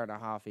first hour and a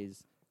half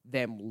is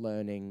them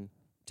learning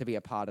to be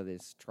a part of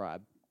this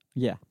tribe.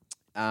 Yeah.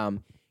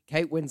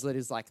 Kate Winslet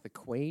is like the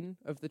queen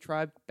of the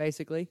tribe,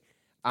 basically.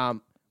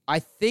 I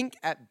think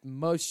at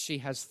most she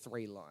has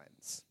 3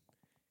 lines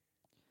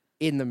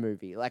in the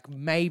movie, like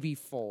maybe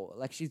 4.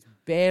 Like she's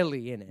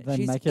barely in it. Then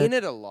She's make in it-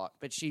 it a lot,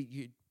 but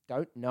you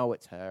don't know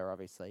it's her,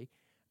 obviously.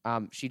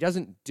 She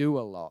doesn't do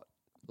a lot.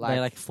 They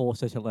like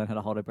force her to learn how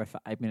to hold her breath for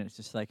 8 minutes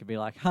just so they could be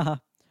like, haha.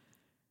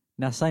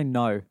 Now say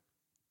no.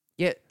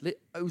 Yeah, it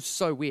was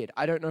so weird.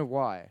 I don't know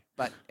why,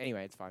 but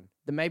anyway, it's fine.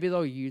 Then maybe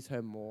they'll use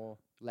her more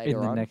later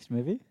in the on. next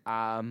movie.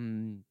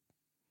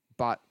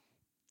 But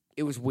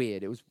it was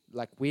weird. It was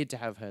like weird to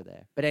have her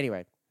there. But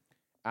anyway,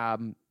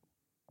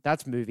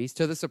 that's movies.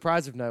 To the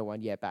surprise of no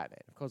one, yeah, Batman.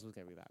 Of course, it was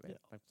gonna be Batman. Yeah.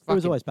 Like, It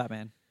was fucking- always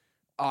Batman.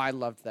 Oh, I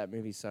loved that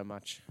movie so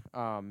much.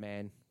 Oh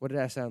man, what did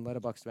I say on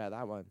Letterboxd about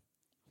that one?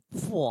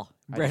 Four.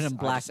 I Red just- and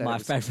I black, just said it my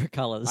was- favorite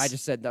colors. I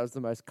just said that was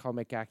the most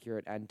comic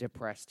accurate and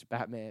depressed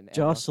Batman ever.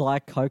 Just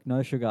like Coke,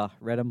 no sugar.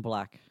 Red and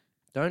black.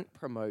 Don't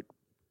promote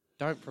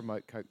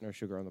Coke No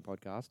Sugar on the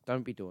podcast.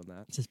 Don't be doing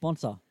that. It's a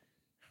sponsor.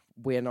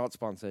 We're not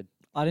sponsored.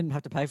 I didn't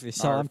have to pay for this,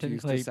 so I I'm refuse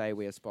technically. to say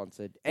we are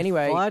sponsored. If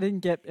Anyway, I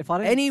didn't pay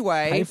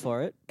anyway,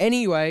 for it.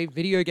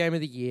 video game of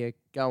the year.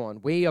 Go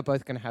on. We are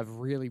both going to have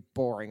really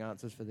boring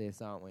answers for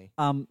this, aren't we?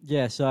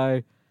 Yeah.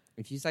 So,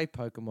 If you say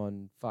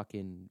Pokemon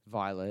fucking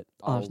Violet,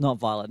 it's not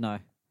Violet. No,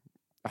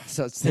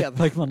 So it's the other.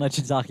 Pokemon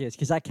Legends Arceus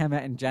because that came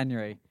out in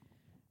January,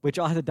 which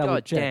I had to double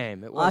God check.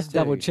 damn, it I had was to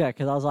double too. check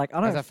because I was like,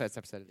 I That was don't. our first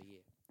episode of the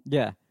year.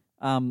 Yeah.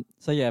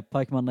 So yeah,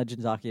 Pokemon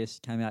Legends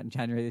Arceus came out in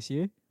January this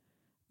year.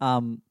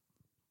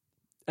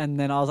 And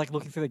then I was like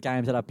looking through the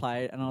games that I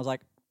played, and I was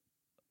like,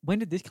 when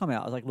did this come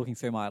out? I was like looking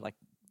through my in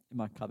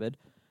my cupboard,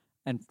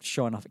 and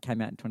sure enough, it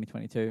came out in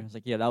 2022. I was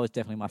like, yeah, that was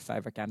definitely my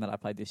favorite game that I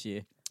played this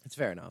year. It's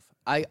fair enough.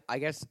 I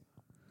guess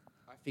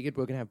I figured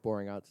we are going to have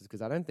boring answers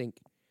because I don't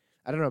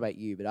know about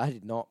you, but I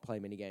did not play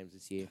many games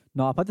this year.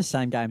 No, I played the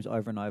same games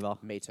over and over.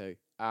 Me too.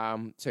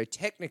 So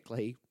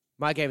technically,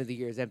 my game of the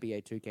year is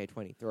NBA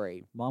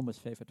 2K23 Mine was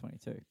FIFA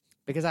 22.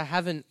 because I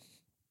haven't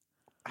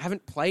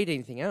played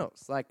anything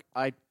else. Like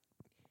I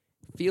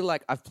feel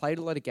like I've played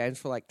a lot of games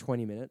for like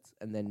 20 minutes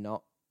and then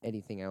not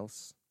anything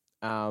else.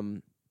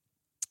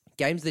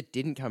 Games that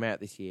didn't come out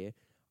this year,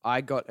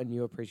 I got a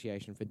new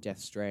appreciation for Death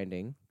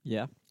Stranding.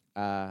 Yeah.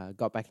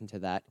 Got back into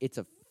that. It's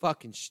a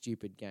fucking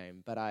stupid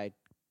game, but I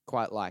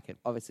quite like it.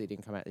 Obviously, it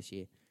didn't come out this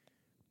year.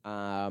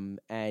 And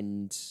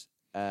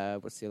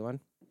what's the other one?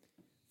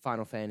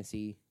 Final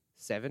Fantasy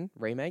VII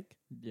Remake.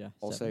 Yeah.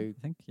 Also, 7,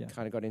 I think. Yeah.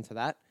 Kind of got into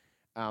that,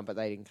 but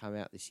they didn't come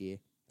out this year,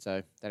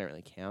 so they don't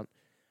really count.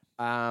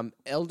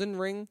 Elden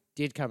Ring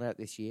did come out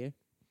this year.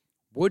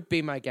 Would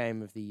be my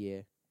game of the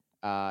year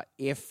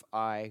if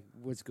I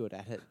was good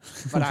at it,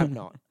 but I'm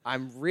not.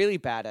 I'm really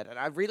bad at it.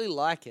 I really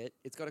like it.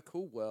 It's got a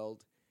cool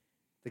world.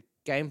 The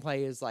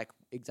gameplay is like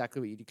exactly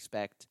what you'd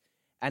expect,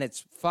 and it's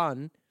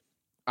fun.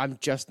 I'm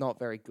just not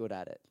very good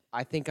at it.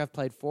 I think I've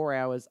played 4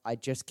 hours. I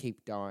just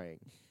keep dying.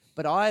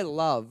 But I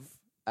love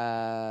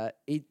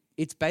it.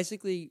 It's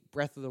basically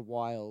Breath of the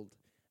Wild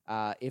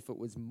if it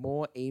was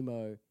more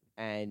emo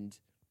and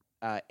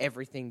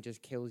everything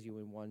just kills you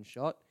in one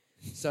shot.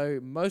 So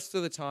most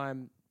of the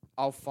time,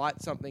 I'll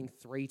fight something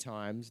 3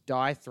 times,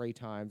 die 3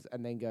 times,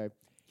 and then go,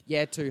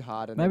 yeah, too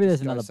hard, and Maybe I'll there's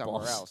just go another somewhere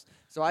boss. else.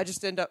 So I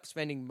just end up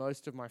spending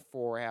most of my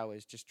 4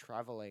 hours just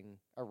traveling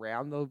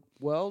around the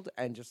world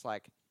and just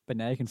like, But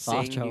now you can seeing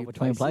fast travel new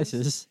between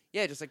places. places.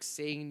 yeah, just like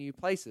seeing new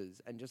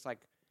places and just like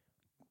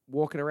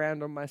walking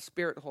around on my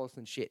spirit horse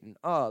and shit. And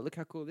oh, look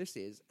how cool this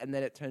is. And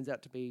then it turns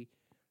out to be,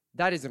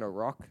 that isn't a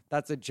rock.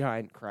 That's a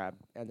giant crab.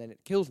 And then it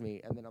kills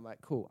me. And then I'm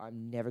like, cool,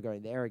 I'm never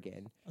going there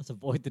again. Let's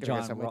avoid the Gonna go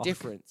giant somewhere rock.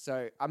 different.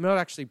 So I'm not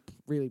actually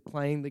really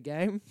playing the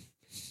game.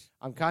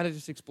 I'm kind of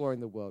just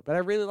exploring the world. But I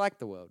really like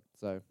the world.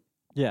 So,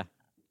 Yeah.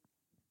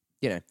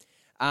 you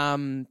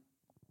know.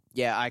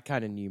 Yeah, I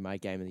kind of knew my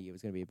game of the year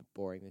was going to be a bit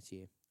boring this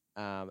year.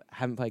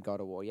 Haven't played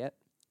God of War yet.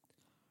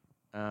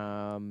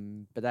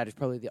 But that is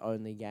probably the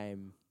only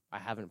game I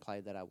haven't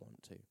played that I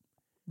want to.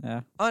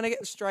 Yeah. Oh, and I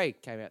get Stray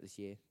came out this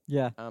year.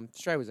 Yeah.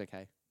 Stray was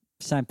okay.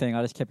 Same thing.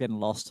 I just kept getting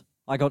lost.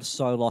 I got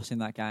so lost in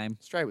that game.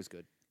 Stray was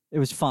good. It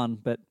was fun,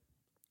 but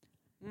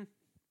Mm.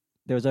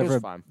 there was It was over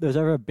fun. there was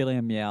over 1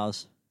 billion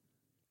meows.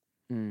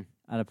 Mm.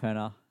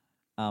 Annapurna,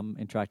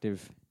 interactive,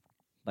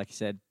 like you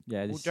said.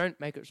 Yeah. Well, Just don't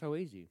make it so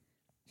easy.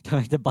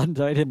 going the button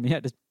don't hit me. I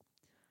just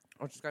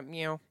I'll just go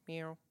meow,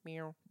 meow,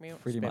 meow, meow.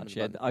 pretty Spam much. the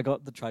Yeah. button. I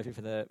got the trophy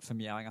for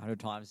meowing 100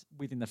 times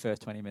within the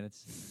first 20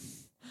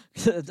 minutes.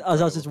 As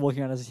I was just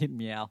walking around, I was just hitting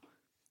meow.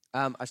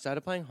 I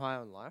started playing High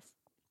on Life,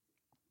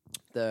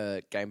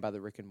 the game by the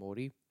Rick and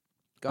Morty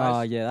Oh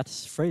guys. yeah,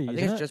 that's free. I think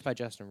isn't it's it? just by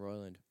Justin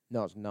Roiland.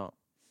 No, it's not.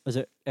 Is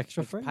it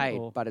extra It's free? paid,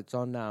 or- but it's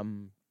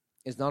on.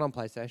 It's not on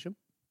PlayStation.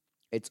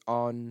 It's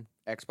on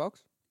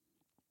Xbox,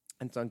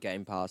 and it's on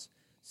Game Pass.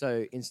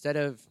 So instead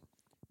of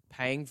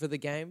paying for the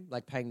game,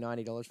 like paying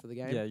 $90 for the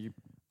game, yeah, you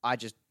I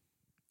just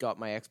got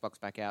my Xbox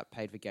back out,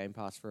 paid for Game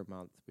Pass for a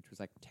month, which was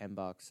like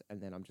 $10,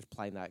 and then I'm just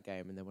playing that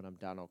game. And then when I'm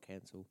done, I'll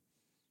cancel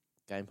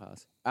Game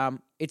Pass.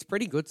 It's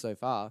pretty good so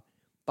far,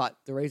 but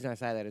the reason I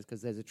say that is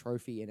because there's a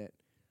trophy in it.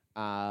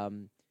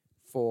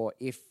 For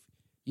if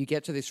you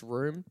get to this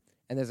room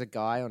and there's a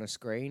guy on a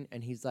screen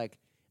and he's like,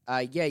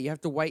 yeah, you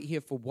have to wait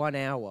here for 1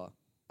 hour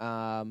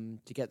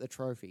to get the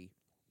trophy.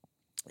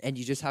 And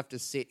you just have to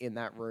sit in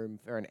that room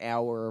for an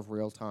hour of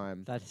real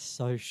time. that is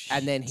so shit.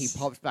 And then he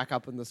pops back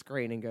up on the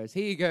screen and goes,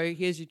 here you go,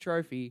 here's your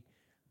trophy.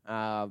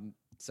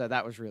 So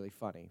that was really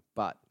funny.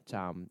 But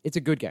it's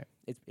a good game.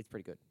 It's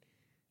pretty good.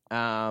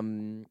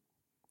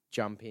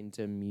 Jump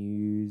into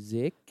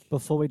music.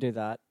 Before we do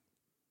that,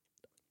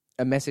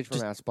 A message from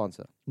Just- our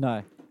sponsor.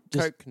 no,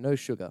 just Coke, no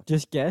sugar.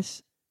 just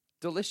guess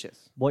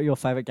Delicious. what your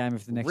favorite game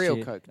of the next Real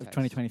year Coke of taste.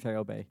 2023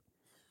 will be.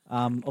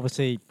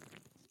 Obviously,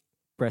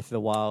 Breath of the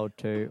Wild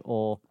 2,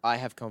 or I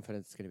have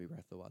confidence it's going to be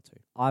Breath of the Wild 2.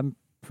 I'm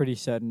pretty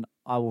certain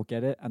I will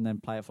get it and then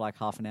play it for like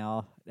half an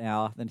hour,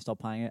 then stop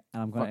playing it,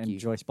 and I'm going Fuck to you.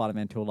 enjoy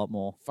Spider-Man 2 a lot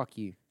more. Fuck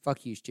you.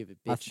 Fuck you, stupid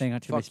bitch. I think it's going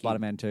to Fuck be you.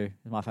 Spider-Man 2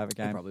 is my favorite It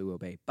game. probably will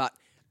be. But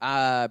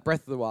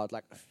Breath of the Wild,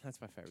 like,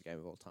 that's my favorite game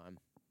of all time.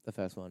 The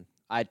first one.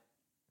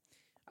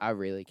 I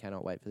really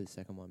cannot wait for the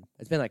second one.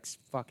 It's been like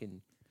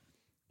fucking,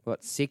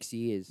 6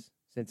 years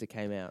since it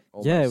came out?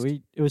 Yeah,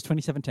 Almost. it was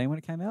 2017 when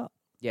it came out.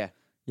 Yeah.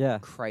 Yeah.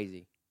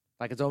 Crazy.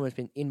 Like, it's almost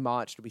been, in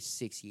March, it'll be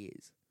 6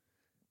 years.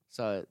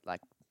 So,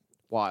 like,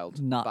 wild.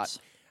 Nuts.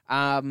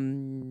 But,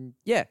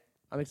 yeah,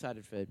 I'm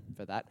excited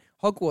for that.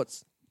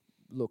 Hogwarts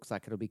looks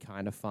like it'll be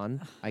kind of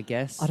fun, I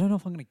guess. I don't know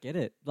if I'm going to get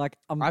it. Like,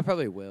 I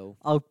probably will.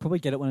 I'll probably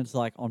get it when it's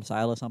like on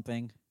sale or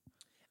something.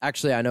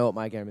 Actually, I know what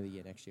my game of the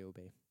year next year will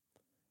be.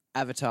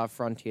 Avatar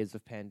Frontiers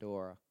of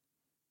Pandora.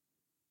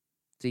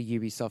 It's a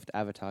Ubisoft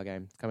Avatar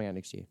game. It's coming out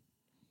next year.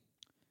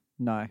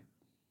 No,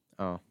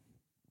 Oh.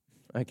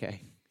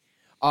 Okay.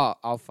 Oh,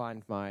 I'll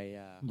find my...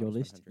 your Hottest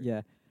list. 100.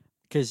 Yeah,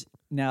 because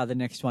now the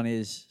next one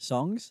is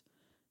songs.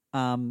 Do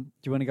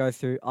you want to go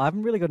through? I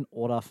haven't really got an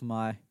order for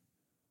my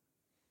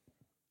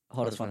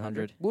hottest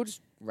 100. We'll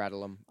just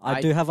rattle them. I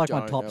do have, like, my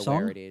don't top know song.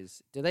 Where it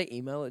is. Do they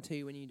email it to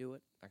you when you do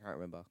it? I can't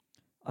remember.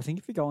 I think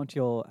if you go onto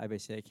your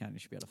ABC account, you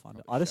should be able to find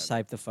it. Probably I just should.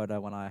 saved the photo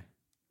when I.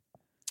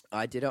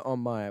 I did it on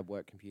my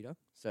work computer,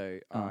 so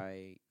Oh.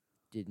 I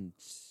didn't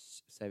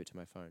save it to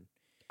my phone.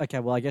 Okay,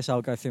 well, I guess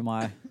I'll go through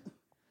my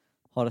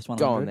hottest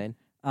 100. Go on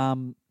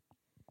then.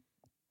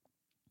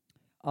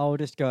 I'll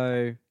just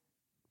go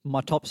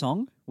My top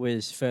song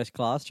was First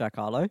Class, Jack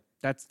Harlow.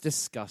 That's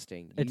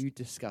disgusting. It's- You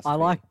disgust I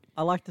me.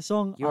 like the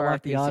song. You're I like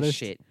a piece the artist. of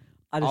shit.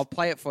 I I'll just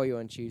play it for you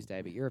on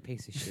Tuesday, but you're a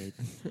piece of shit.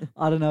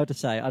 I don't know what to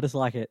say. I just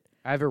like it.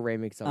 I have a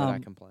remix of it I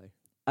can play.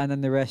 And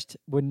then the rest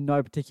were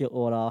no particular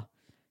order.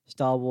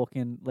 Star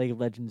Walking, League of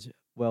Legends,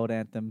 World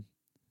Anthem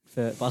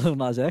by Lil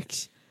Nas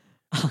X.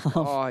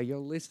 Oh, your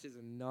list is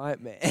a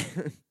nightmare.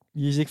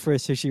 Music for a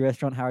Sushi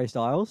Restaurant, Harry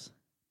Styles.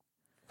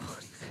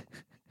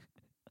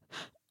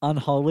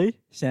 Unholy,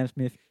 Sam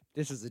Smith,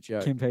 This is a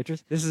joke. Kim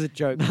Petras. This is a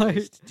joke. No.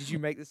 list. Did you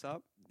make this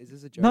up? Is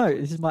this a joke? No, list?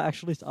 this is my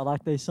actual list. I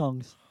like these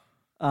songs.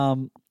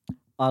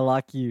 I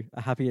Like You,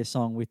 A Happier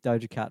Song with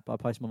Doja Cat by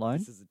Post Malone.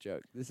 This is a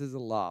joke. This is a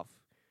laugh.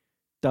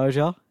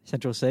 Doja,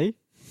 Central C.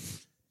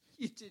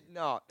 You did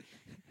not.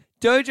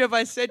 Doja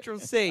by Central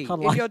C I in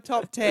like- your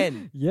top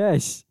 10.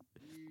 Yes.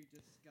 You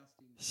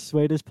disgusting.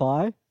 Sweet as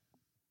Pie.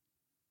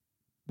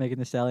 Megan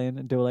Thee Stallion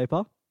and Dua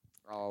Lipa.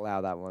 I'll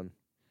allow that one.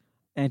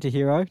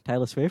 Anti-Hero,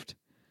 Taylor Swift.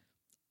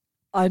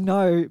 I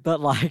know, but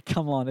like,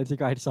 come on, it's a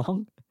great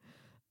song.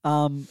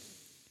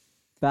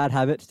 Bad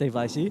Habit, Steve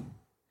Lacy.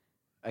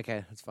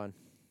 Okay, that's fun.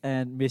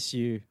 And Miss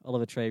You,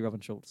 Oliver Tree, Robin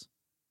Schulz.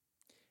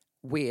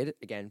 Weird,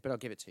 again, but I'll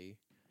give it to you.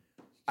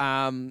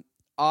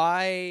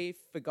 I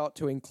forgot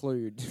to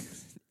include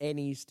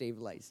any Steve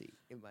Lacy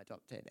in my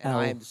top 10. And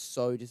I am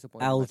so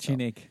disappointed in Al myself.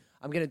 Chinook.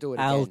 I'm going to do it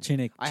Al again.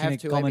 Chinook. I have Chinook,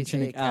 two Common ABC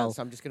Chinook, accounts, Al.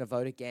 so I'm just going to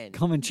vote again.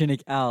 Common Chinook,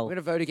 I'm Al. going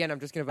to vote again. I'm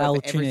just going to vote Al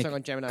for every Chinook. song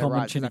on Gemini Common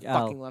Rise because I Chinook,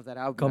 Al. fucking love that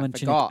album. Common I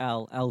Chinook,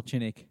 forgot. Al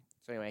Chinook.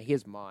 So anyway,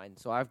 here's mine.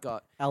 So I've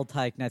got Al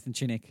Take, Nathan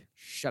Chinook.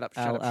 Shut Up,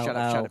 Al, Shut Up, Al, Shut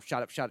Up, Al. Shut Up,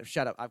 Shut Up, Shut Up,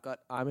 Shut Up. I've got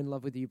I'm in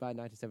Love with You by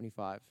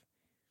 1975.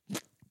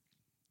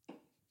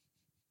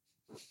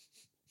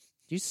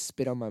 Do you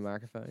spit on my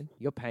microphone?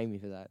 You're paying me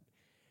for that.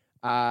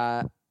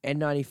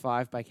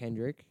 N95 by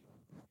Kendrick.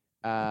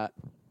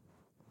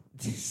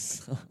 This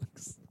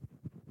sucks.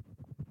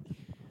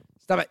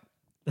 Stop it.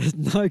 There's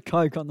no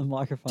coke on the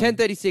microphone.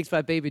 1036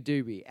 by Bieber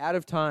Doobie. Out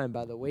of Time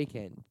by The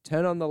Weeknd.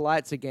 Turn on the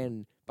Lights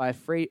Again by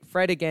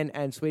Fred Again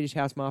and Swedish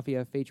House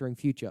Mafia featuring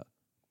Future.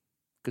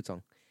 Good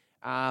song.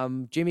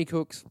 Jimmy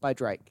Cooks by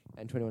Drake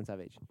and 21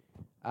 Savage.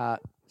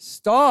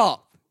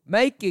 Stop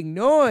making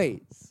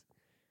noise.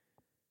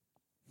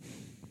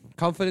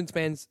 Confidence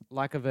Man's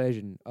Like a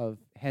Version of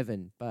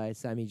Heaven by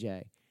Sammy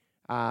J.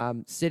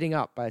 Sitting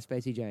Up by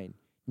Spacey Jane.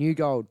 New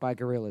Gold by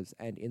Gorillaz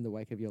and In the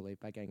Wake of Your Leave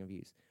by Gang of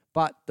Youths.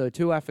 But the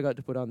two I forgot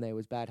to put on there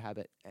was Bad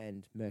Habit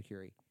and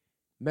Mercury.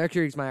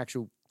 Mercury's my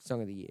actual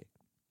song of the year,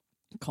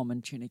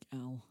 Common Chinook,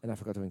 Al. and I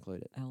forgot to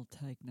include it. Al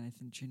Take,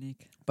 Nathan Chinook.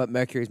 But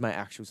Mercury's my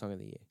actual song of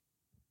the year.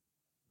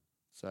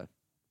 So,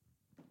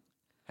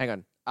 hang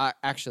on.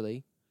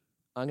 Actually,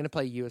 I'm going to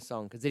play you a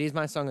song because it is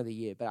my song of the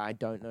year, but I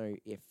don't know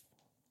if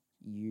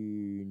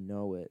you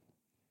know it.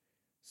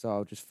 So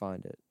I'll just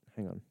find it.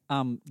 Hang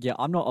on. Yeah,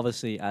 I'm not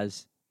obviously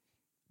as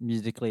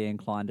musically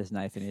inclined as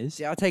Nathan is.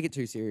 See, I take it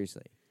too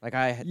seriously. Like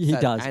I had He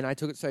does. and I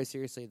took it so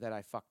seriously that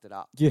I fucked it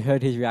up. You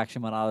heard his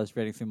reaction when I was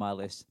reading through my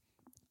list.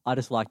 I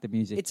just like the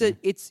music.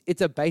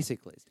 It's a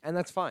basic list, and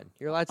that's fine.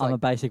 You're allowed to. I'm like, a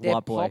basic they're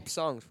white boy. pop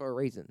songs for a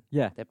reason.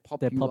 Yeah, They're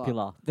they're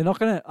popular. They're not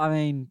gonna. I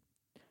mean,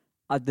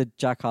 the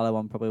Jack Harlow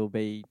one probably will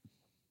be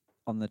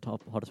on the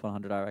top hottest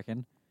 100. I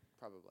reckon.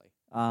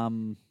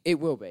 Probably. It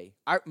will be.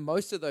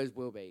 Most of those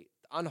will be.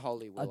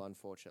 Unholy will,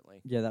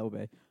 unfortunately. Yeah, that will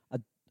be.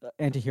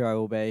 Anti-Hero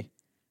will be.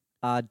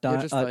 You're Don't,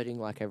 just voting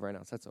like everyone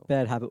else. That's all.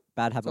 Bad Habit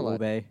will lot.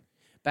 be.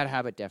 Bad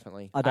Habit,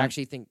 definitely. I I don't-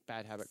 actually think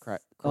Bad Habit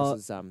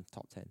crosses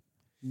top 10.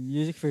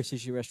 Music for a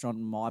Sushi Restaurant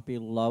might be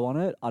low on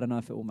it. I don't know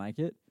if it will make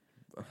it.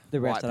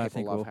 The rest White I don't people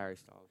think love will. Harry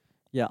Styles.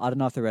 Yeah, I don't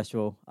know if the rest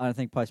will. I don't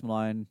think Post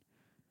Malone.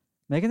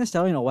 Megan Thee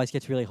Stallion always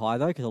gets really high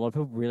though because a lot of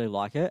people really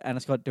like it, and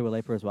it's got Dua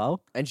Lipa as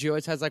well. And she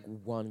always has like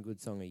one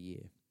good song a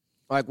year.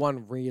 Like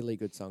one really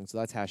good song, so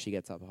that's how she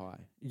gets up high.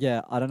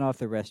 Yeah, I don't know if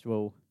the rest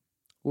will.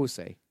 We'll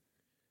see.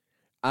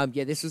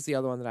 Yeah, this was the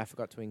other one that I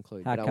forgot to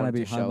include. How but can I wanted be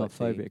to show it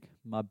to you. homophobic?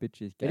 My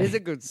bitch is gay. It is a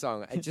good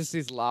song. It just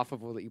is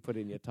laughable that you put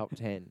it in your top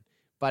 10.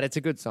 But it's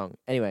a good song.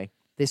 Anyway,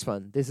 this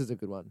is a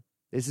good one.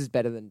 This is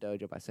better than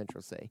Doja by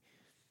Central C.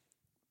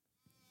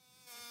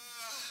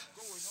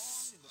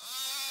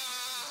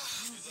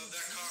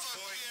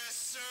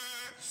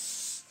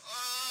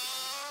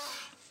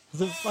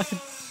 Is it fucking?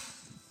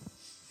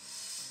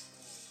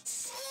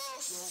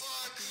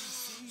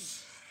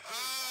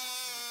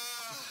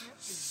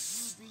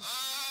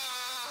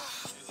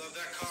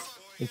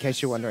 In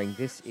case you're wondering,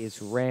 this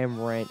is Ram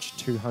Ranch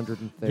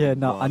 231. Yeah,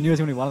 no, I knew it was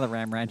going to be one of the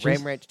Ram Ranches.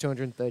 Ram Ranch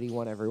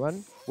 231,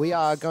 everyone. We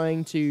are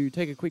going to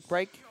take a quick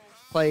break,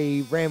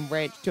 play Ram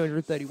Ranch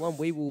 231.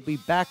 We will be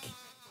back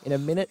in a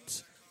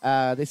minute.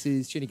 This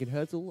is Chinik and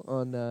Herzl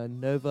on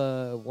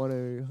Nova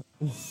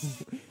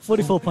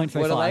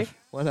 44.35.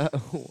 What are they?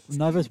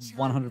 Nova's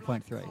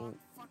 100.3.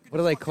 What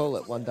do they call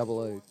it?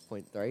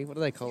 100.3? What do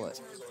they call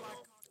it?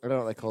 I don't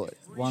know what they call it.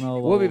 100.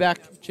 We'll be back.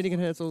 Chinik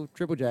and Herzl,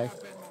 Triple J.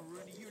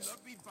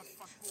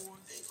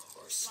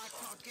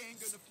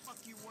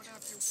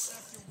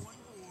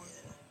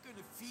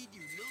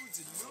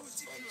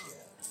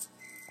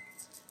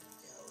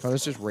 I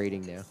was just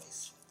reading now.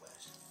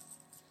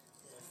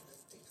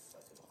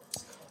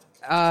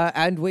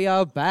 And we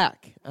are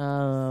back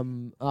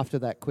after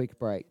that quick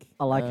break.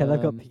 I like how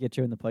they've got Pikachu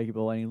in the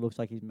Pokeball and he looks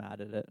like he's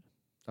mad at it.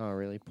 Oh,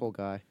 really? Poor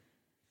guy.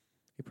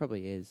 He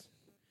probably is.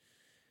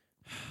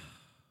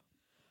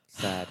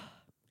 Sad.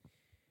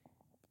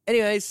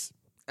 Anyways,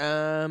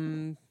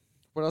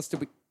 what else did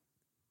we...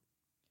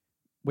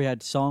 We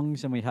had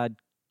songs and we had...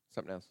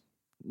 Something else.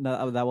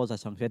 No, that was our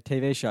songs. We had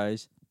TV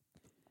shows.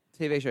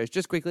 TV shows.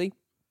 Just quickly.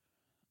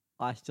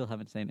 I still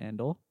haven't seen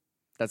Andor.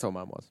 That's all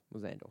mine was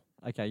Andor.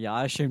 Okay, yeah,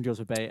 I assumed yours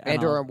would be.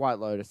 Andor and White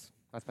Lotus.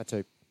 That's my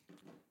two.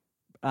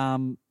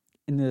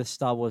 In the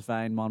Star Wars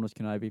vein, mine was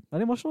Kenobi. I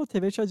didn't watch a lot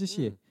of TV shows this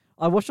year.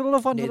 I watched a lot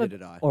of ones Neither that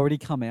did I. had already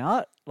come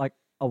out, like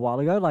a while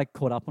ago, like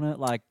caught up on it.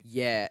 Like,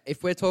 Yeah,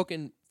 if we're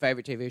talking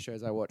favourite TV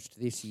shows I watched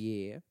this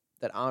year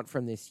that aren't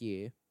from this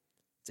year,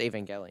 it's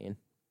Evangelion.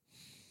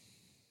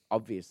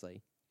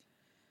 Obviously.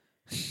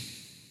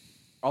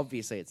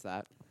 Obviously it's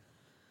that.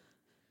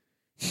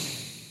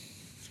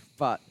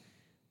 But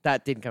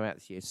that didn't come out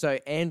this year. So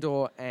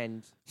Andor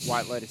and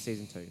White Lotus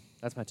Season 2.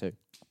 That's my two.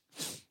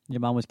 your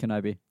mum was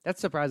Kenobi. That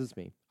surprises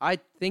me. I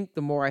think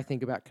the more I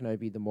think about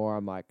Kenobi, the more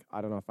I'm like,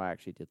 I don't know if I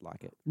actually did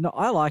like it. No,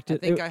 I liked I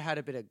it. think I had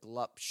a bit of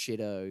glup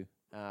shitto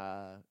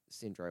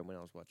syndrome when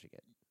I was watching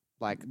it.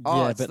 Like,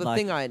 Yeah, it's but the like-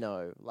 thing I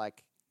know.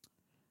 Like,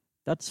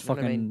 That's you know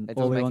what I mean? fucking It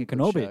doesn't make Obi-Wan a good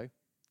Kenobi. show.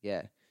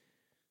 Yeah.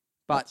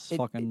 But That's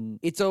fucking...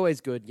 it's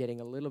always good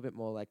getting a little bit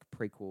more like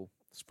prequel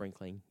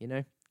sprinkling, you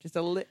know? Just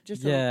a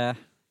yeah.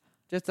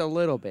 just a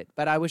little bit.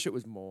 But I wish it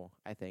was more,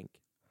 I think.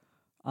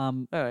 I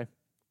don't know.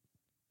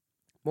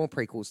 More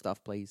prequel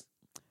stuff, please.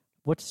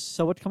 What's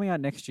coming out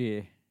next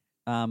year?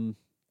 Jedi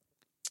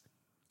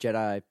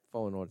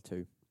Fallen Order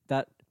 2.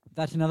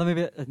 That's another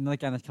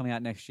game that's coming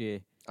out next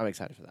year. I'm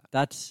excited for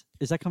that.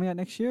 Is that coming out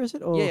next year? Is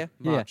it? Or Yeah,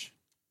 March.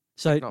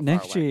 So Not far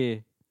next away.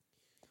 year,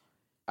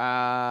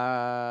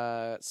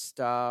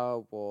 Star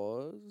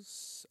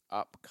Wars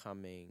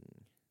upcoming.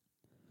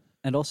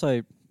 and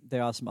also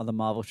there are some other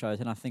Marvel shows,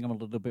 and I think I'm a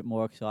little bit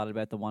more excited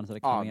about the ones that are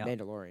coming out.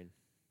 Mandalorian.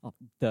 Oh,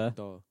 duh.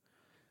 Duh.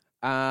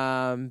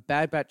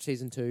 Bad Batch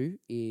Season 2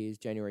 is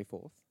January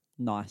 4th.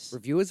 Nice.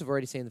 Reviewers have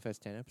already seen the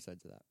first 10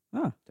 episodes of that.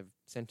 Ah, They've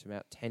sent them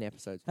out 10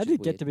 episodes. how do you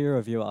get to be a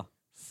reviewer?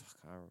 Fuck,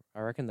 I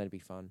reckon that'd be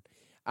fun.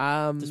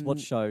 Just watch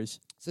shows.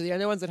 So the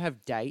only ones that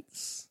have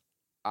dates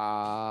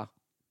are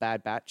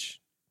Bad Batch,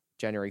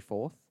 January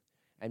 4th,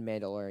 and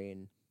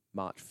Mandalorian,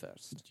 March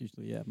 1st. It's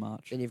usually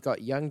March. Then you've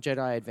got Young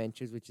Jedi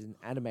Adventures, which is an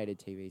animated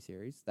TV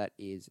series. That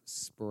is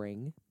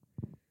spring.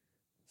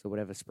 So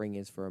whatever spring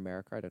is for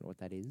America, I don't know what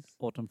that is.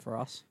 Autumn for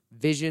us.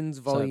 Visions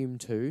Volume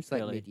 2, so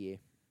like really? mid-year.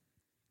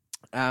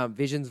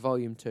 Visions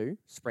Volume 2,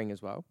 spring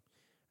as well.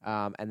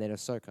 And then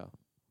Ahsoka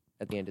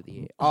at the end of the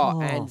year. Oh,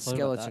 I and forgot about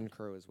Skeleton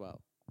Crew as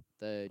well.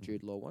 The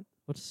Jude Law one.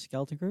 What's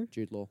Skeleton Crew?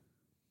 Jude Law.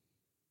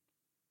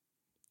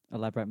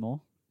 Elaborate more.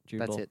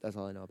 Jude That's Law. it. That's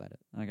all I know about it.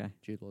 Okay.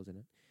 Jude Law's in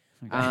it.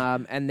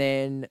 Okay. And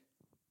then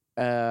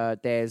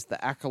there's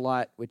The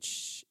Acolyte,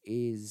 which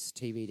is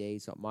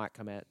TBD, so it might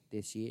come out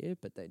this year,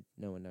 but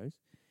no one knows.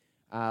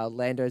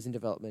 Lando's in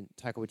development.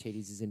 Taika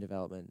Waititi's is in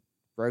development.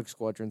 Rogue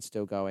Squadron's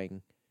still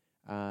going.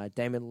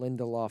 Damon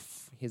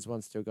Lindelof, his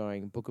one's still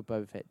going. Book of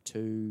Boba Fett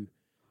 2,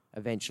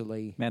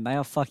 eventually. Man, they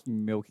are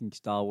fucking milking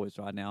Star Wars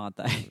right now, aren't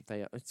they?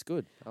 It's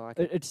good. I like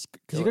it. It's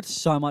because you got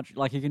so much.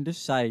 Like you can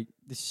just say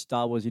this is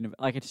Star Wars universe.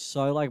 Like it's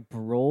so like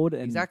broad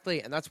and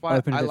Exactly, and that's why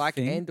open to I the like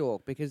thing. Andor,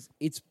 because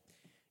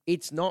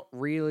it's not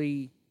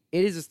really...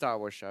 It is a Star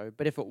Wars show,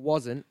 but if it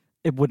wasn't,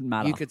 it wouldn't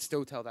matter. you could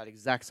still tell that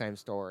exact same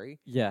story,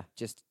 Yeah.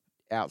 just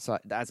outside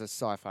as a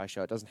sci-fi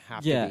show. It doesn't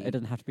have Yeah, to be it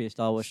doesn't have to be a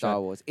Star Wars Star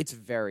show. Wars. It's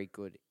very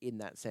good in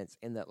that sense,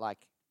 in that,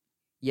 like,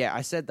 yeah,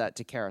 I said that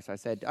to Karis. I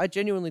said, I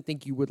genuinely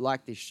think you would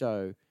like this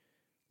show,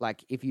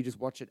 like, if you just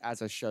watch it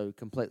as a show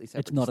completely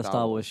separate. It's not to a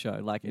Star Wars show.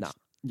 Like it's No.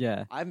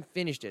 yeah. I haven't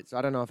finished it, so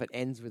I don't know if it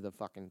ends with a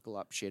fucking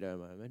glup shitto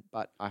moment,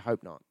 but I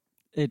hope not.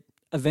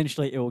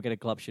 Eventually it will get a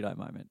Glub Shitto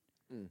moment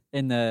Mm.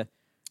 in the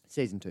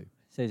Season 2.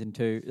 season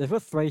 2. They've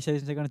got 3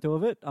 seasons they're going to do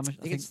of it. I I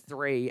think it's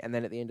 3, and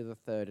then at the end of the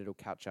 3rd, it'll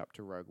catch up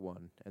to Rogue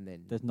One, and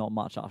then there's not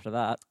much after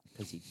that.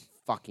 because he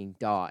fucking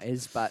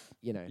dies. But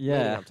leading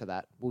Yeah. up to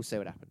that, we'll see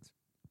what happens.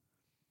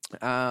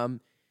 I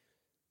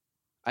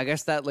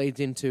guess that leads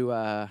into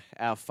our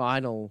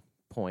final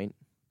point.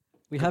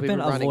 We 'Cause have we've been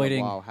running avoiding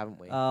a while, haven't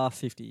we?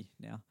 50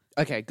 now.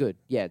 Okay, good.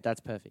 Yeah,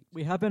 that's perfect.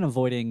 We have been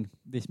avoiding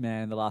this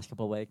man the last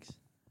couple of weeks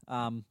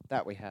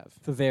That we have,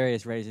 for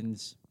various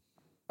reasons.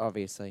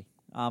 obviously.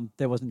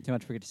 There wasn't too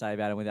much we could say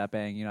about him without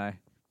being, Hi,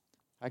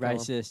 Callum.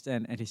 racist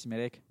and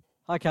anti-Semitic.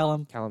 Hi,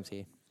 Callum. Callum's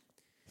here.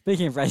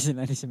 Speaking of racist and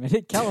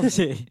anti-Semitic, Callum's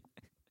here.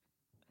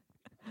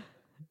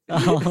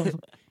 um,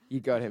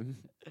 You got him.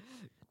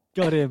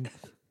 got him.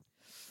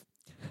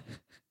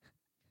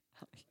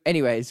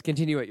 Anyways,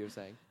 continue what you were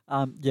saying.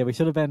 Yeah, we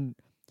didn't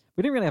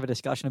really have a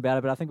discussion about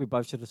it, but I think we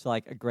both sort of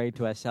like agreed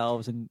to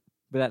ourselves and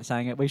without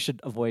saying it, we should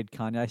avoid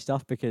Kanye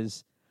stuff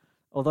because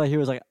although he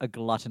was like a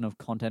glutton of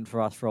content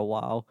for us for a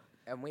while,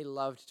 And we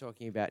loved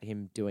talking about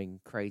him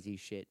doing crazy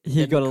shit. he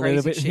Then the got a little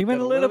crazy bit, shit he went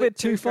got a little bit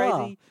too far.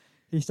 crazy.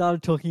 He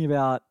started talking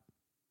about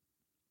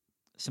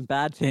some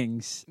bad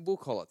things. We'll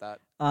call it that.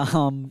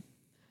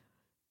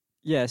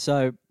 Yeah,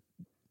 so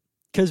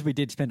because we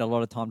did spend a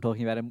lot of time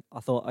talking about him, I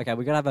thought, okay,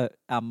 we're gonna have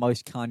our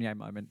most Kanye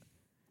moment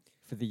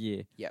for the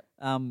year. Yep.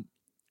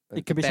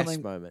 It could be best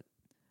something. moment,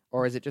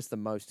 or is it just the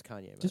most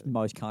Kanye Just moment?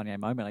 most Kanye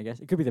moment, I guess.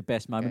 It could be the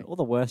best moment or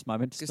the worst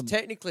moment. Because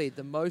technically,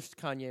 the most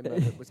Kanye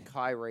moment was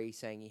Kyrie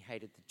saying he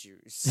hated the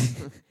Jews.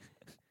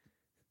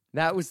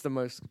 That was the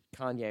most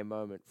Kanye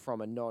moment from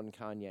a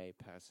non-Kanye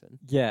person.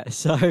 Yeah,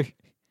 so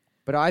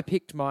But I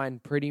picked mine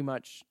pretty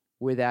much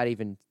without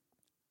even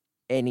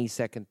any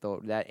second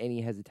thought, without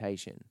any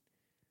hesitation.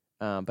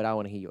 But I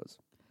want to hear yours.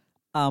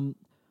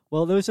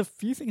 well, there was a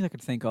few things I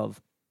could think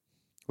of.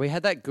 We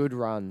had that good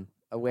run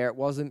where it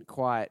wasn't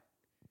quite.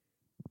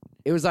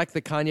 It was like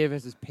the Kanye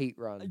versus Pete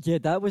run, Yeah,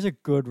 that was a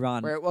good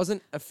run. where it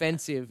wasn't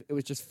offensive. It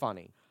was just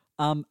funny.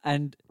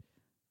 And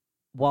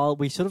while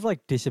we sort of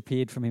like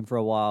disappeared from him for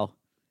a while,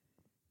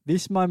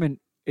 this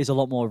moment is a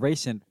lot more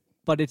recent,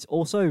 but it's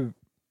also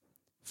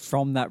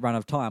from that run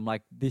of time.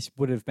 Like this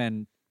would have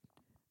been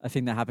a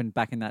thing that happened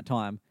back in that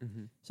time.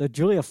 Mm-hmm. So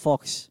Julia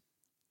Fox,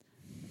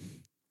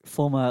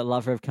 former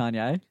lover of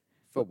Kanye,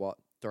 For what?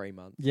 3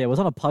 months. yeah, was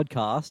on a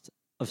podcast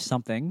of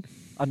something.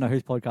 I don't know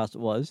whose podcast it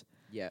was.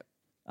 Yeah.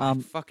 I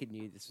Um, fucking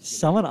knew this was.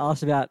 someone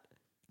asked about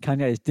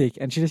Kanye's dick,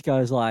 and she just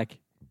goes like,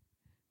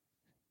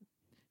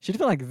 she just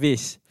went like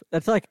this.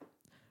 That's like,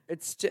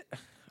 It's just.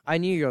 I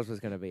knew yours was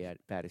going to be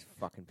about his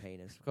fucking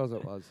penis. Of course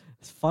it was.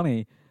 it's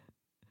funny.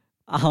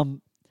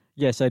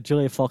 Yeah. So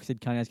Julia Fox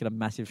said Kanye's got a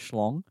massive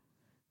schlong.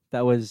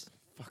 That was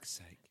Fuck's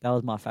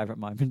sake. my favorite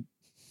moment.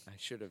 I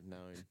should have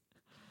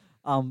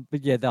known.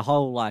 But yeah, the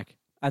whole like,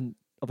 and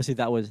obviously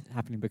that was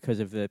happening because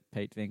of the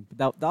Pete thing.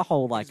 But that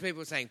whole like, Because people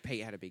were saying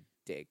Pete had a big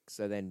dick,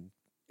 so then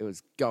it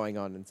was going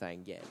on and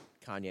saying, yeah,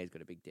 Kanye's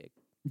got a big dick.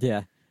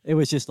 yeah, it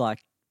was just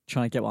like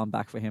trying to get one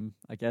back for him,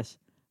 I guess.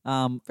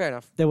 Fair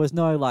enough. There was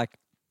no like,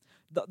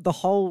 the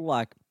whole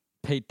like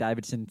Pete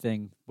Davidson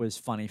thing was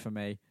funny for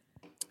me.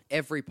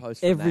 Every post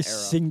from Every that era.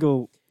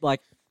 single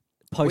like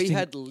posting. We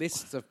had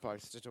lists of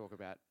posts to talk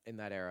about in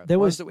that era. There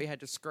Ones was- that we had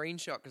to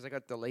screenshot because they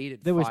got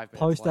deleted. there was 5 minutes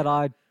posts that later.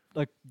 I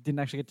like didn't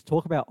actually get to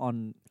talk about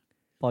on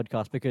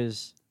podcast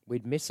because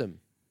We'd miss them.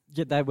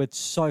 they were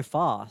so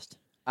fast.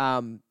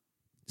 There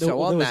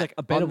So on was that, like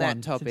a better on that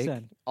one since topic,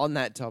 then.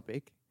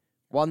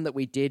 one that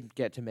we did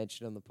get to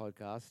mention on the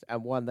podcast,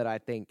 and one that I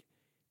think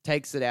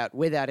takes it out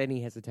without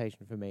any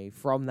hesitation for me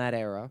from that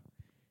era,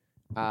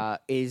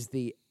 is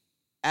the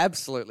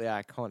absolutely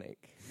iconic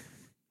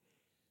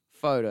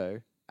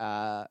photo,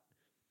 the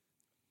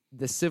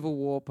Civil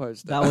War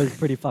poster. That was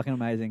pretty fucking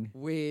amazing.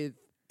 with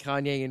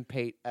Kanye and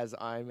Pete as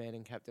Iron Man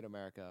and Captain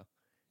America,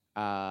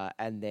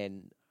 and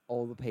then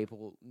all the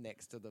people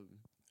next to them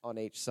on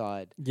each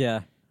side.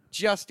 Yeah.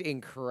 Just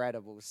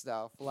incredible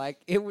stuff.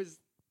 Like it was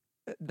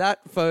that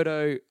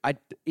photo. It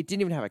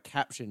didn't even have a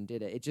caption,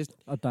 did it?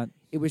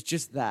 It was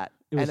just that,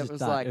 It was and just it was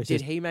that. like, It was did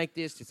just- he make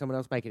this? Did someone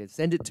else make it and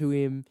send it to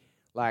him?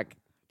 Like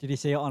Did you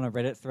see it on a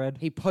Reddit thread?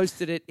 he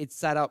posted it. It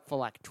sat up for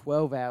like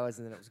 12 hours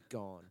and then it was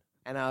gone.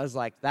 And I was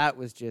like, that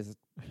was just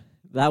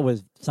That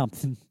was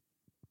something.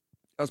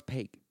 that was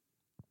peak.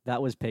 That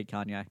was Pete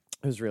Kanye.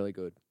 It was really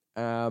good.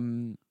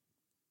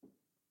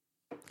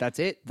 That's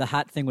it. The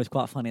hat thing was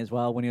quite funny as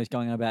well when he was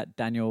going on about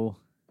Daniel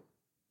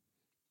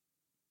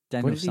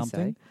What did he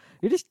something. say?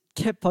 He just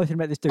kept posting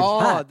about this dude's Oh,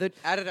 hat. the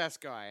Adidas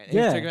guy. And he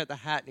Yeah. was talking about the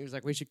hat, and he was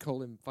like, "We should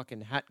call him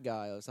fucking Hat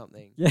Guy or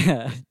something."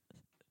 Yeah.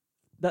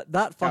 That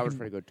That fucking was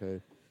pretty good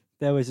too.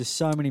 there was just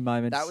so many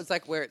moments. That was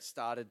like where it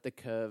started. The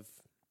curve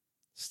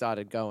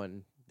started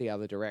going the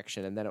other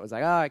direction, and then it was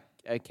like,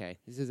 "Oh, okay,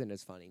 this isn't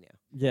as funny now."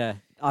 yeah.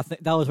 I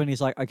think that was when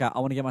he's like, okay, I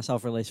want to get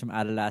myself released from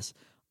Adidas.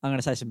 I'm going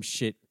to say some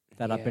shit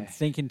that I've been Yeah.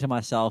 thinking to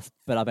myself,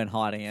 but I've been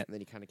hiding it. And then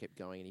he kind of kept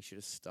going, and he should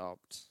have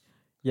stopped.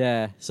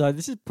 Yeah. So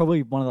this is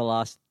probably one of the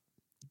last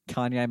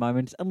Kanye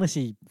moments, unless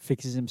he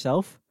fixes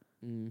himself.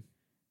 Mm.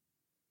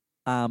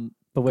 But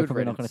we're Good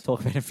probably not going riddance. to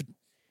talk about it.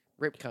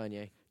 Rip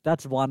Kanye.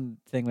 That's one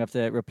thing we have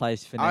to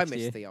replace for I next miss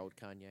year. the old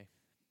Kanye.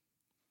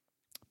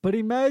 But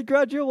he made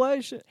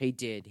graduation. He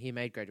did. He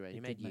made graduation. He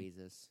He made did make-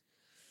 Jesus.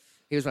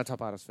 He was my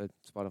top artist for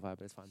Spotify,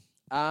 but it's fine.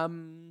 I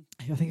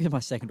think he was my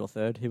second or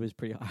third. He was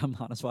pretty high on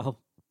mine as well.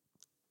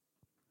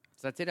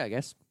 So that's it, I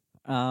guess.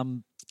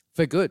 Um,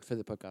 For good for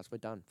the podcast. We're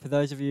done. for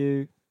those of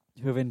you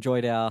who have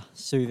enjoyed our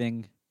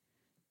soothing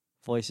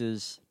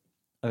voices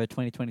over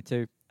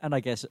 2022, and I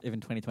guess even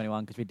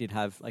 2021, because we did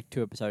have like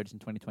 2 episodes in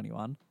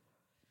 2021.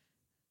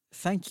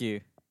 Thank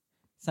you.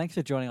 Thanks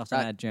for joining us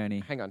on our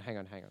journey. Hang on. Hang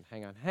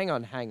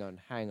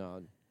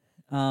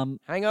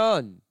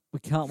on. We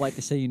can't wait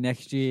to see you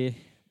next year.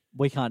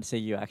 We can't see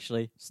you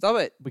actually. Stop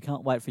it. We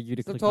can't wait for you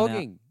to Stop click on our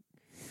talking.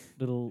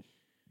 little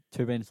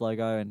 2 Beans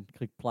logo and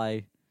click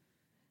play.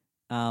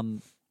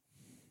 Am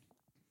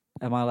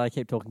I allowed to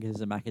keep talking because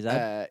it's a Macca's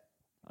ad?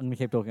 I'm going to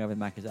keep talking over the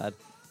Macca's ad.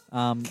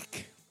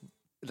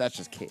 That's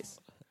just Kiss.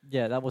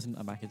 Yeah, that wasn't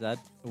a Macca's ad.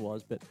 It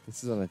was, but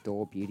This is on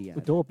Adore Beauty ad.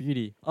 Adore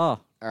Beauty. Oh,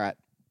 All right.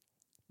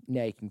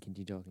 Now you can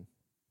continue talking.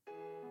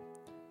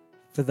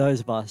 for those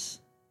of us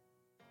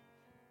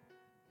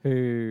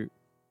who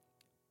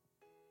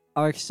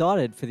are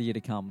excited for the year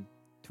to come,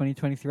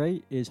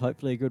 2023 is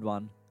hopefully a good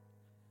one.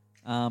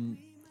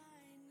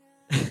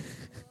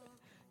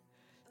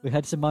 We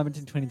had some moments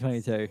in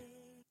 2022,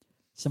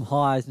 some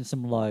highs and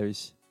some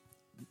lows,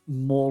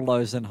 more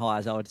lows than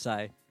highs, I would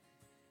say.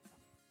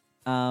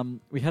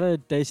 We had a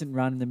decent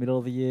run in the middle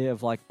of the year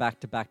of like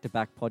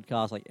back-to-back-to-back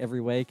podcasts like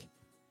every week,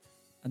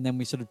 and then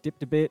we sort of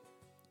dipped a bit.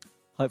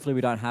 Hopefully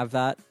we don't have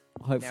that.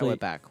 Hopefully Now we're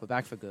back. We're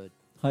back for good.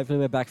 Hopefully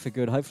we're back for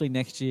good. Hopefully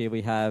next year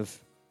we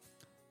have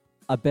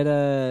a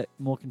better,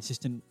 more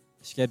consistent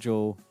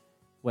schedule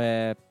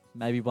where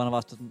maybe one of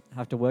us doesn't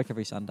have to work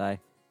every Sunday.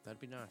 That'd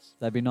be nice.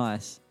 That'd be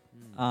nice.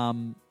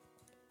 And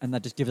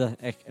that just gives us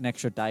an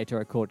extra day to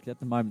record. 'Cause at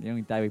the moment, the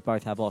only day we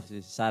both have off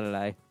is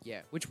Saturday.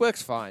 Yeah, which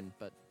works fine,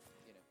 but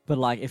But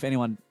like, if I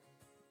want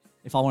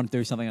to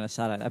do something on a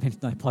Saturday, that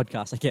means no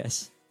podcast, I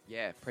guess.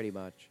 yeah, pretty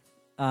much.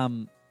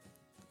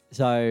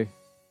 So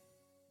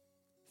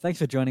thanks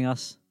for joining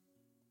us.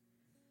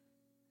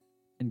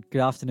 And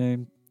good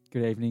afternoon,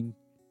 good evening,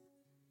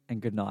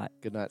 and good night.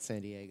 Good night,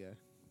 San Diego.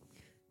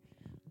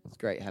 It's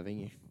great having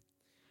you.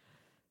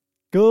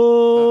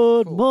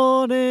 Good cool.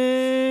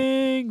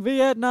 morning,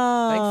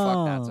 Vietnam. Thank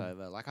fuck that's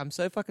over. Like, I'm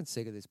so fucking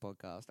sick of this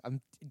podcast.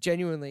 I'm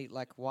genuinely,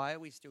 like, why are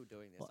we still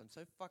doing this? I'm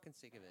so fucking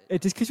sick of it.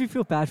 It's just because we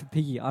feel bad for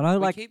Piggy. I know,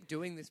 We like, keep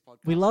doing this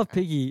podcast. we love and,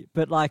 Piggy,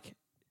 but like,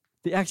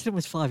 the accident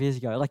was 5 years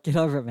ago. Like, get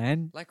over it,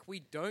 man. Like, we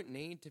don't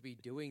need to be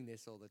doing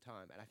this all the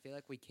time. And I feel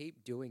like we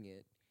keep doing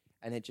it.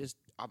 And it just,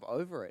 I'm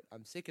over it.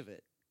 I'm sick of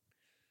it.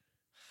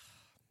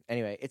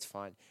 Anyway, it's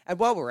fine. And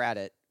while we're at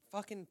it,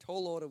 fucking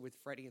Tall Order with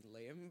Freddie and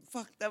Liam.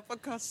 Fuck, that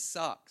podcast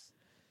sucks.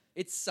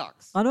 It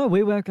sucks. I know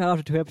we weren't good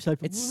after 2 episodes,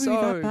 but It's were we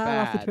so that bad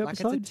after bad. 2 Like,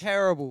 episodes? it's a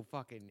terrible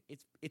fucking,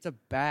 it's a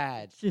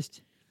bad, It's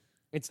just,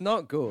 it's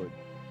not good.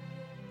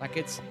 Like,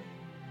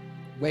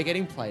 we're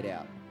getting played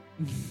out.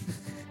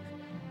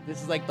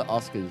 This is like the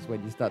Oscars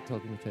when you start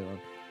talking too long.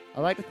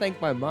 I'd like to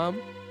thank my mum,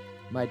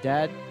 my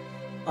dad.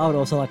 I would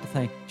also like to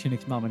thank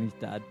Chinnick's mum and his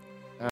dad.